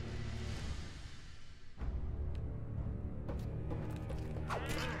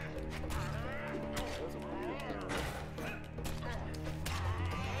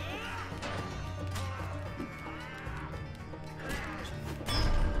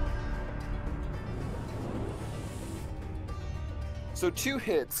 So 2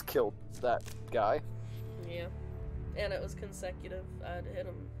 hits killed that guy. Yeah. And it was consecutive. I'd hit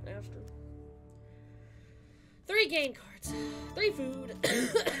him after. 3 gain cards. 3 food.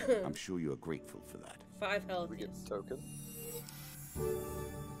 I'm sure you are grateful for that. 5 health. We get Yes. the token. Food.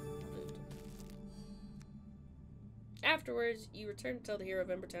 Afterwards, you return to tell the hero of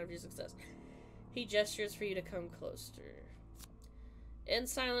Embertown of your success. He gestures for you to come closer. In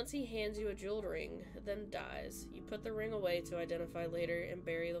silence, he hands you a jeweled ring, then dies. You put the ring away to identify later and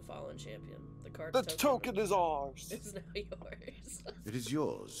bury the fallen champion. The card The token is ours. is now yours. It is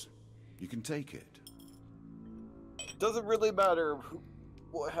yours. You can take it. Doesn't really matter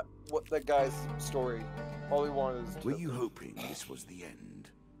what that guy's story. All we want is. Were you hoping this was the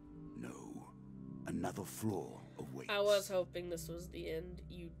end? No. Another flaw awaits. I was hoping this was the end,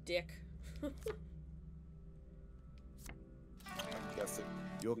 you dick. I'm guessing.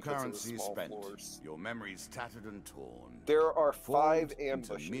 Your because of the currency is small spent. floors. Your memories tattered and torn. There are Fold 5 into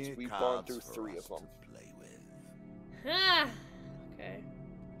ambushes. mere We've gone cards through for 3 us of them. to play with. Ah! Okay.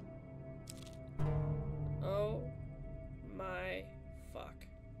 Oh my fuck.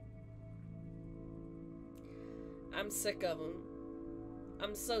 I'm sick of them.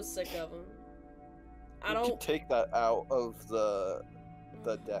 I'm so sick of them. I You don't. can take that out of the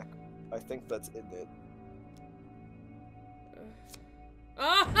deck. I think that's in it.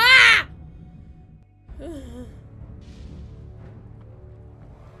 Aha!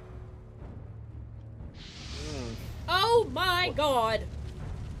 Oh my god!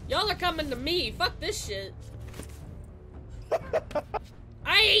 Y'all are coming to me. Fuck this shit.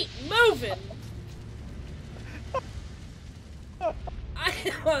 I ain't moving. I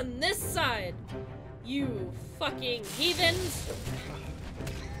am on this side. You fucking heathens.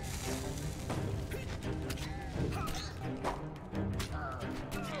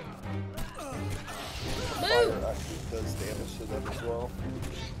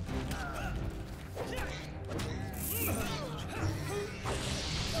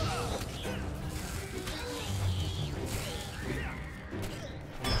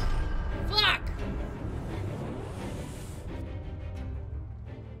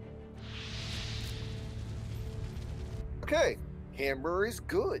 Hammer is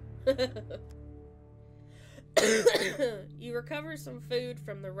good. You recover some food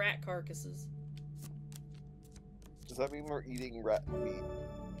from the rat carcasses. Does that mean we're eating rat meat?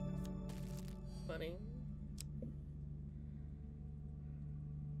 Funny.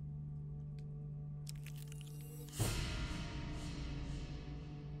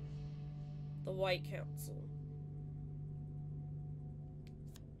 The White Council.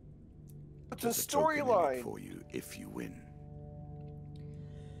 It's a There's a token in it storyline. for you if you win.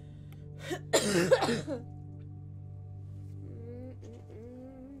 Sorry.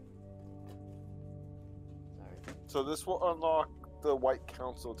 So this will unlock the White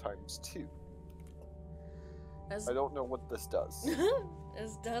Council ×2. As, I don't know what this does.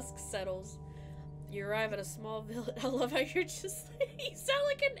 as dusk settles, you arrive at a small village. I love how you're just. You sound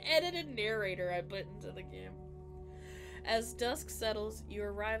like an edited narrator I put into the game. As dusk settles, you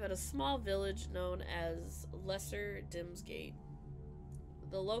arrive at a small village known as Lesser Dimsgate.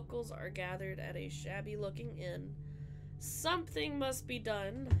 The locals are gathered at a shabby-looking inn. Something must be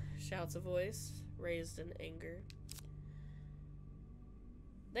done, shouts a voice, raised in anger.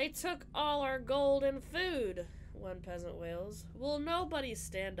 They took all our gold and food, one peasant wails. Will nobody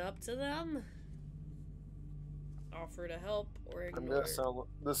stand up to them? Offer to help or I'm ignore. gonna sound.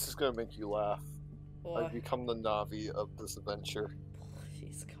 This is gonna make you laugh. Why? I've become the Navi of this adventure.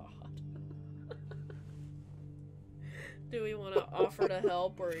 Please, God. Do we want to offer to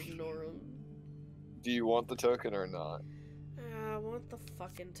help or ignore them? Do you want the token or not? I want the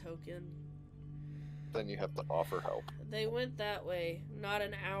fucking token. Then you have to offer help. They went that way not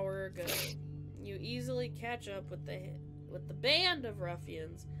an hour ago. You easily catch up with the band of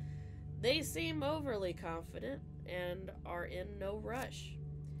ruffians. They seem overly confident and are in no rush.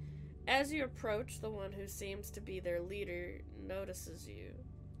 As you approach, the one who seems to be their leader notices you.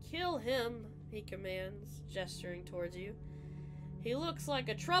 Kill him, he commands, gesturing towards you. He looks like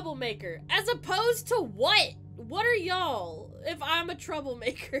a troublemaker. As opposed to what? What are y'all if I'm a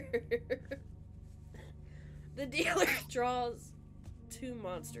troublemaker? The dealer draws 2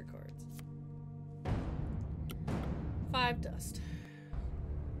 monster cards. 5 dust.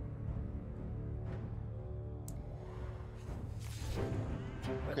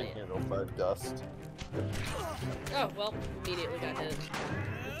 I can handle 5 dust. Oh, well, immediately got hit.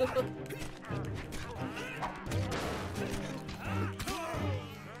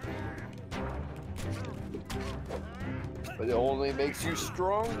 But it only makes you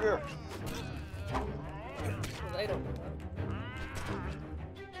stronger. Well, they don't know that.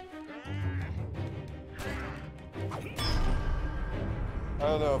 I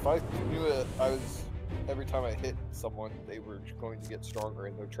don't know, if I knew it, every time I hit someone, they were going to get stronger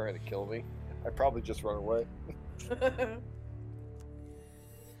and they're trying to kill me, I'd probably just run away.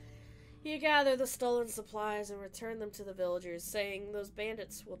 You gather the stolen supplies and return them to the villagers, saying those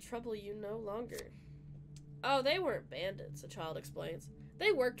bandits will trouble you no longer. Oh, they weren't bandits, a child explains.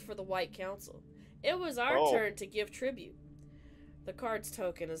 They worked for the White Council. It was our turn to give tribute. The card's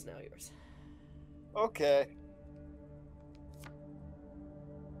token is now yours. Okay.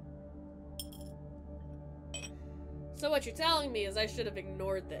 So what you're telling me is I should have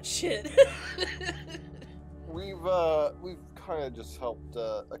ignored that shit. We've kind of just helped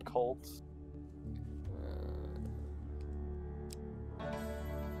a cult.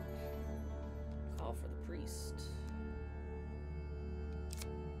 Call for the priest.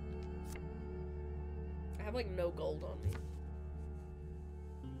 I have like no gold on me.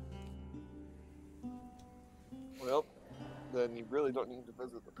 Well, then you really don't need to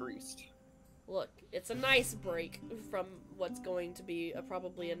visit the priest. Look, it's a nice break from what's going to be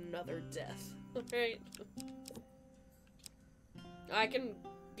probably another death. Right? I can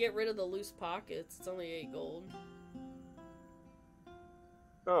get rid of the loose pockets. It's only 8 gold.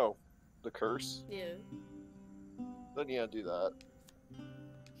 Oh, the curse? Yeah. Then yeah, do that.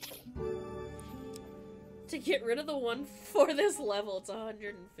 To get rid of the one for this level, it's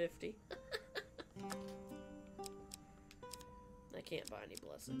 150. I can't buy any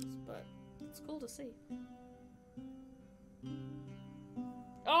blessings, but it's cool to see.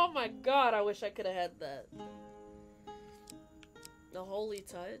 Oh my god, I wish I could have had that. The Holy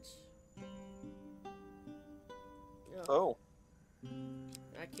Touch. Oh.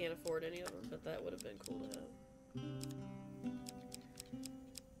 I can't afford any of them, but that would have been cool to have.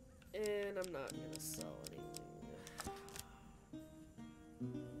 And I'm not gonna sell anything.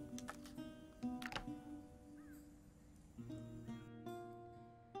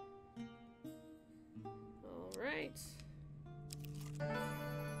 Alright.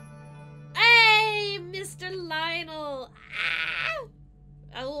 Hey, Mr. Lionel! Ah!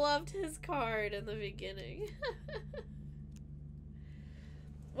 I loved his card in the beginning.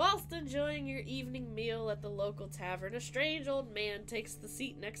 Whilst enjoying your evening meal at the local tavern, a strange old man takes the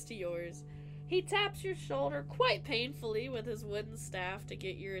seat next to yours. He taps your shoulder quite painfully with his wooden staff to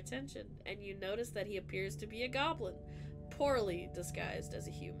get your attention, and you notice that he appears to be a goblin, poorly disguised as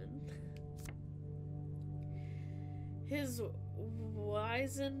a human. His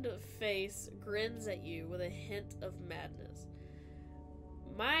wizened face grins at you with a hint of madness.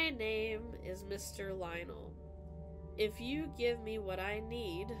 My name is Mr. Lionel. If you give me what I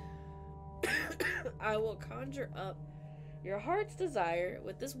need, I will conjure up your heart's desire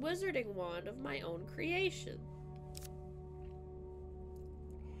with this wizarding wand of my own creation.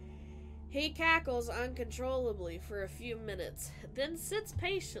 He cackles uncontrollably for a few minutes, then sits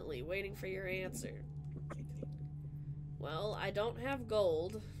patiently waiting for your answer. Well, I don't have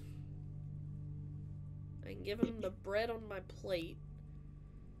gold. I can give him the bread on my plate.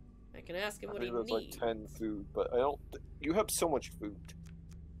 I can ask him what he needs. Like 10 food, but I don't. You have so much food.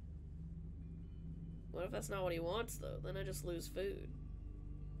 What if that's not what he wants, though? Then I just lose food.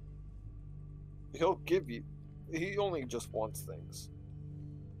 He'll give you. He only just wants things.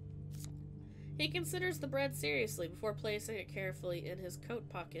 He considers the bread seriously before placing it carefully in his coat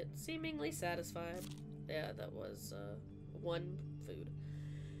pocket, seemingly satisfied. Yeah, that was one food.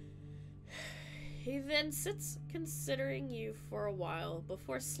 He then sits considering you for a while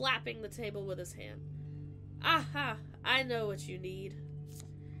before slapping the table with his hand. Aha! I know what you need.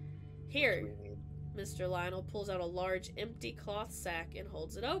 Here, Mr. Lionel pulls out a large empty cloth sack and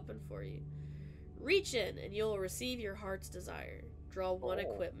holds it open for you. Reach in and you'll receive your heart's desire. Draw one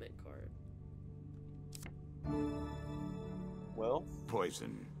equipment card. Well?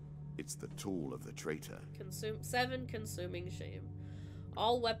 Poison. It's the tool of the traitor. 7 consuming shame.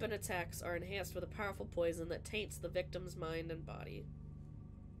 All weapon attacks are enhanced with a powerful poison that taints the victim's mind and body.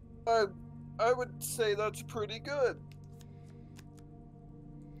 I would say that's pretty good.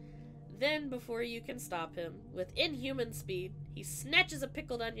 Then, before you can stop him, with inhuman speed, he snatches a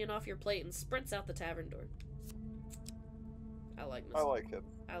pickled onion off your plate and sprints out the tavern door. I like him.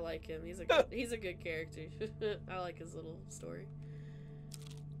 I like him. He's a good character. I like his little story.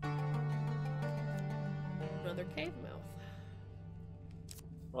 Another cave mouth.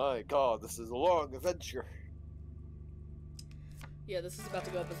 My god, this is a long adventure. Yeah, this is about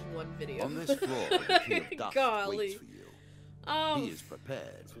to go up as one video. On this floor, the King of Dust Golly. waits for you. Oh, He is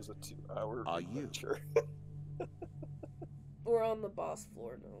prepared. This was a 2-hour Are adventure. we're on the boss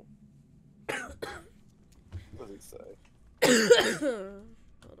floor now. What did he say?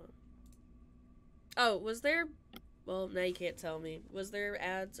 Hold on. Oh, was there... Well, now you can't tell me. Was there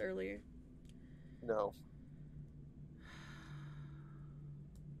ads earlier? No.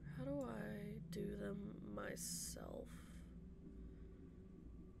 How do I do them myself?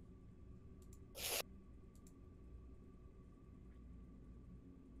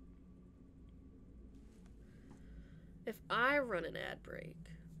 If I run an ad break,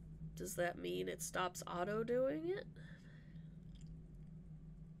 does that mean it stops auto doing it?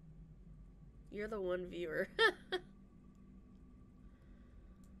 You're the one viewer.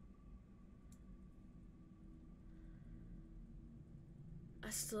 I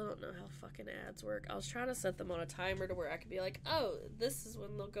still don't know how fucking ads work. I was trying to set them on a timer to where I could be like, oh, this is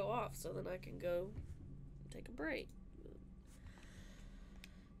when they'll go off, so then I can go take a break.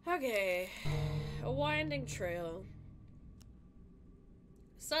 Okay. A winding trail.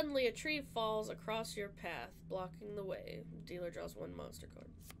 Suddenly, a tree falls across your path, blocking the way. The dealer draws one monster card.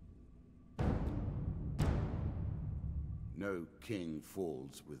 No king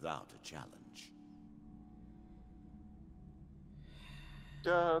falls without a challenge.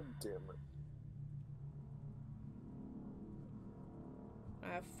 God damn it.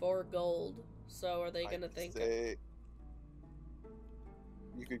 I have 4 gold, so are they gonna think...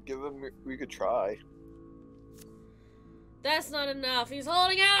 You could give him... We could try. That's not enough. He's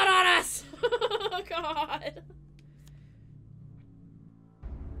holding out on us! Oh, God.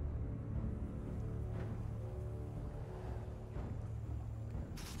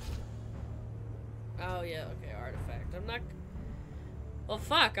 Oh, yeah, okay, artifact. I'm not... Well,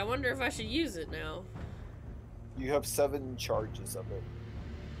 fuck, I wonder if I should use it now. You have 7 charges of it.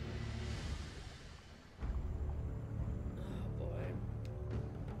 Oh,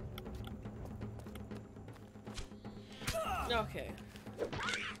 boy. Okay.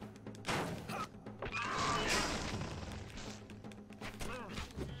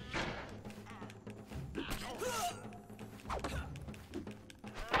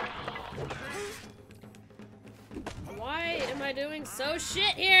 Why am I doing so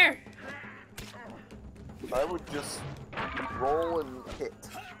shit here? I would just roll and hit.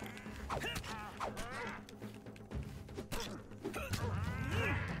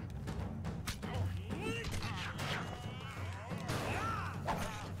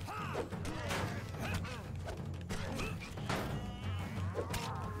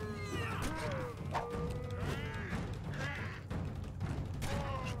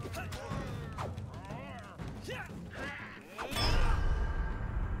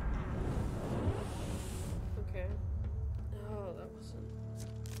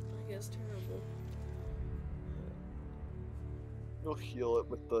 You'll heal it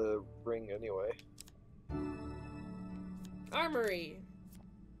with the ring anyway. Armory.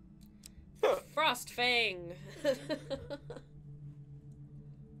 Frost Fang.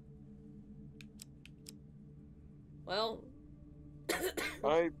 Well,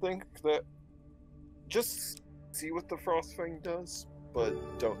 I think that just see what the Frostfang does,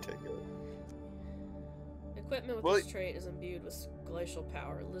 but don't take it. equipment with this trait is imbued with glacial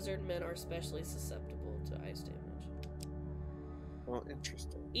power. Lizard men are especially susceptible to ice damage. Well,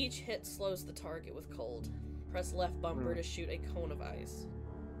 interesting. Each hit slows the target with cold. Press left bumper to shoot a cone of ice.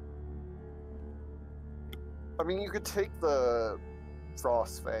 I mean, you could take the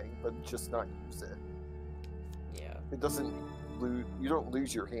Frostfang, but just not use it. Yeah. It doesn't lose. You don't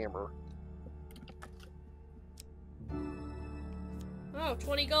lose your hammer. Oh,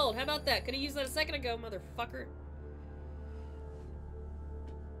 20 gold. How about that? Could have used that a second ago, motherfucker.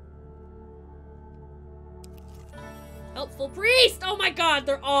 Helpful priest! Oh my god,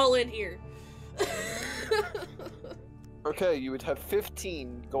 they're all in here. Okay, you would have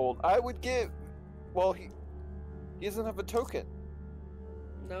 15 gold. I would give. Well, he doesn't have a token.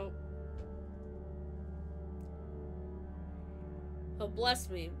 Nope. He'll bless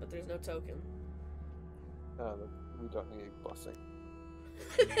me, but there's no token. We don't need a blessing.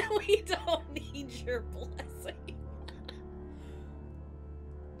 We don't need your blessing.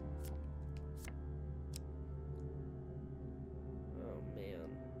 Oh man.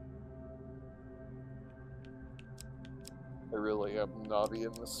 I really am naughty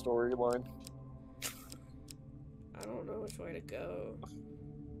in this storyline. I don't know which way to go.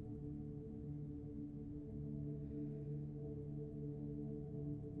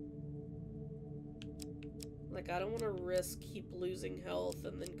 Like, I don't want to risk keep losing health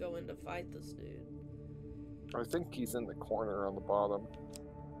and then go in to fight this dude. I think he's in the corner on the bottom.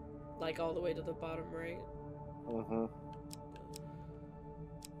 Like, all the way to the bottom right. Mm-hmm.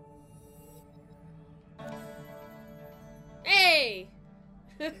 Hey!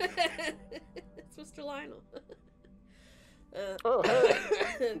 It's Mr. Lionel. Oh,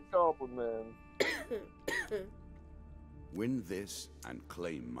 hey! Goblin Man. Win this and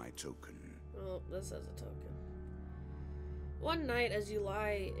claim my token. Oh, this has a token. One night, as you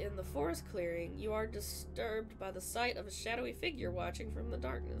lie in the forest clearing, you are disturbed by the sight of a shadowy figure watching from the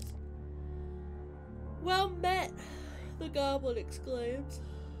darkness. Well met, the goblin exclaims,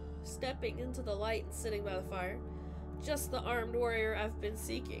 stepping into the light and sitting by the fire. Just the armed warrior I've been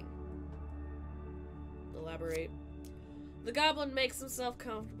seeking. Elaborate. The goblin makes himself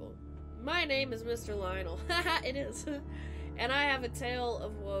comfortable. My name is Mr. Lionel. Haha, it is. And I have a tale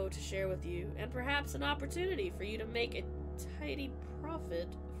of woe to share with you, and perhaps an opportunity for you to make a tidy profit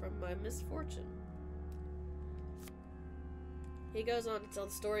from my misfortune. He goes on to tell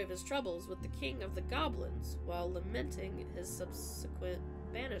the story of his troubles with the king of the goblins, while lamenting his subsequent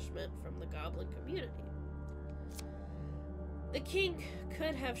banishment from the goblin community. The king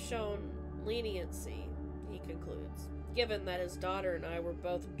could have shown leniency, he concludes, given that his daughter and I were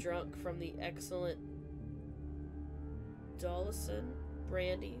both drunk from the excellent Dolison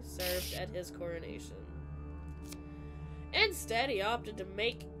brandy served at his coronation. Instead, he opted to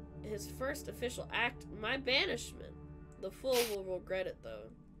make his first official act my banishment. The fool will regret it, though.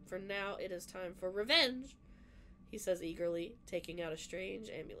 For now, it is time for revenge, he says eagerly, taking out a strange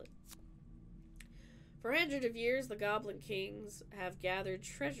amulet. For hundreds of years, the Goblin Kings have gathered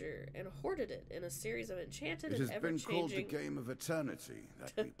treasure and hoarded it in a series of enchanted and ever-changing... It has been called the game of eternity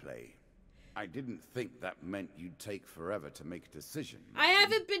that we play. I didn't think that meant you'd take forever to make a decision. I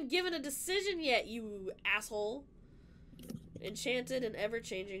haven't been given a decision yet, you asshole. Enchanted and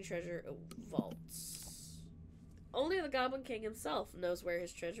ever-changing treasure vaults. Only the Goblin King himself knows where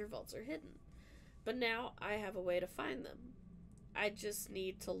his treasure vaults are hidden. But now I have a way to find them. I just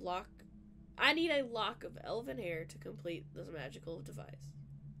need to I need a lock of elven hair to complete this magical device.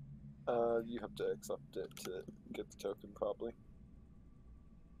 You have to accept it to get the token, probably.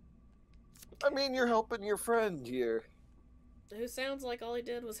 I mean, you're helping your friend here. Who sounds like all he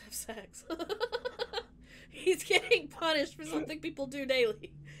did was have sex. He's getting punished for something people do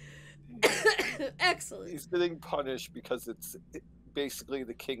daily. Excellent. He's getting punished because it's basically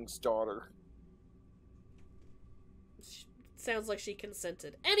the king's daughter. Sounds like she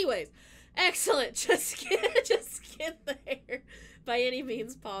consented. Anyways, excellent. Just get the hair by any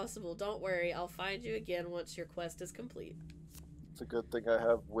means possible. Don't worry, I'll find you again once your quest is complete. It's a good thing I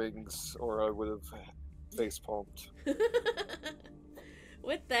have wings, or I would have facepalmed.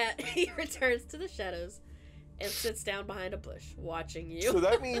 With that, he returns to the shadows and sits down behind a bush, watching you. So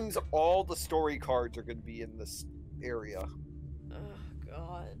that means all the story cards are going to be in this area. Oh,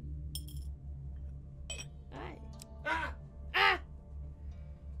 God. Hi. Ah!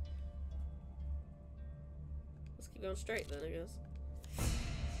 keep going straight then, I guess.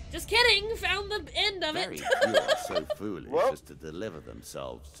 Just kidding! Found the end of Very it! few are so foolish Well. as to deliver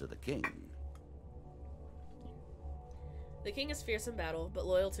themselves to the king. The king is fierce in battle, but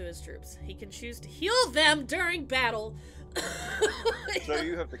loyal to his troops. He can choose to heal them during battle. So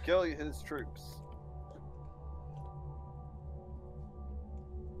you have to kill his troops.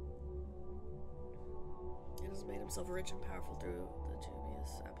 It has made himself rich and powerful through the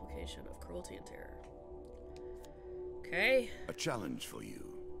dubious application of cruelty and terror. Okay. A challenge for you,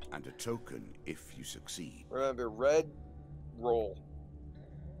 and a token if you succeed. Remember, red, roll.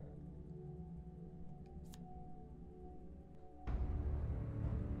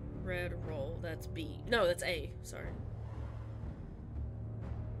 Red roll. That's B. No, that's A. Sorry.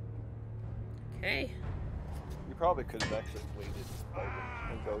 Okay. You probably could have actually waited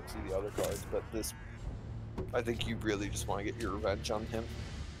and go to the other cards, but this, I think you really just want to get your revenge on him.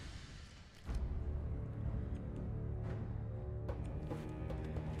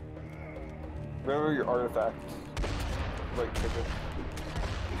 Remember your artifact, right trigger.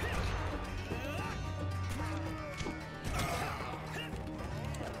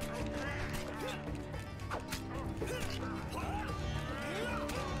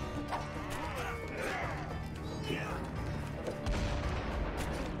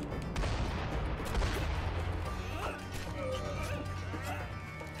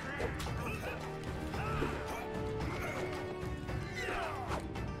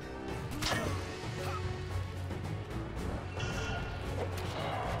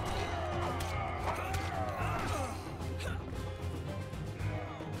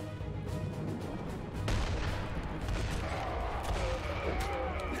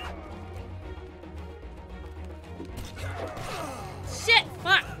 Shit!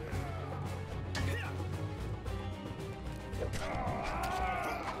 Fuck!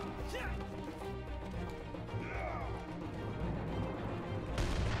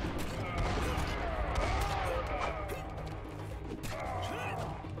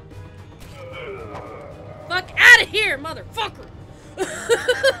 Fuck out of here, motherfucker!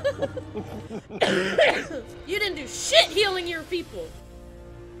 You didn't do shit healing your people.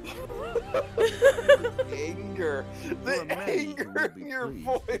 Anger, There are the many who will anger be in your pleased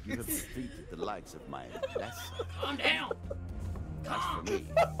voice. that you have defeated the likes of my lesser. Calm down. As for me,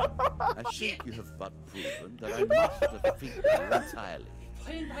 I think you have but proven that I must defeat you entirely.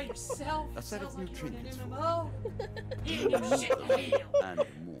 Playing by yourself. A set of Sounds new like you're in an trinkets for MMO. you. You ain't no shit to heal. And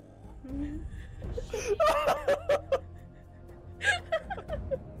more.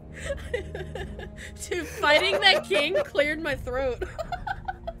 Dude, fighting that king cleared my throat.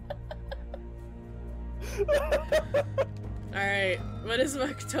 Alright, what is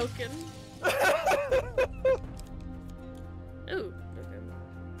my token? Ooh,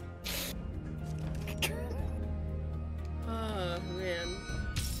 okay. Oh, man.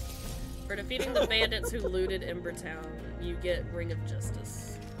 For defeating the bandits who looted Embertown, you get Ring of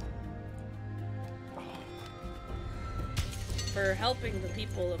Justice. For helping the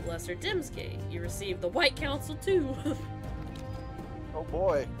people of Lesser Dimsgate, you receive the White Council too. Oh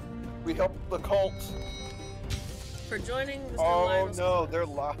boy, we helped the cult. For joining Mr. Oh Lionel's no, quest. they're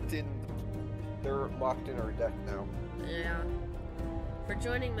locked in. They're locked in our deck now. Yeah. For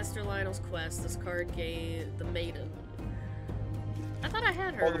joining Mr. Lionel's quest, this card gave the Maiden. I thought I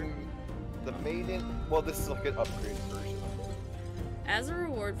had her. Oh, the maiden. Well, this is like an upgraded version. As a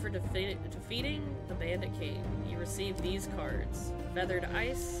reward for defeating the Bandit King, you receive these cards: Feathered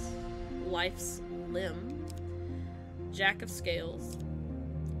Ice, Life's Limb, Jack of Scales,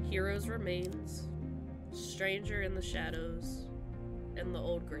 Hero's Remains, Stranger in the Shadows, and the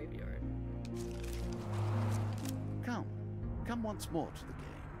Old Graveyard. Come once more to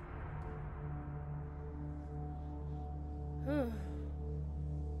the game.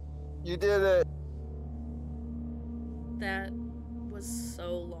 You did it. That was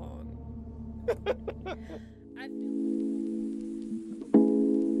so long. I feel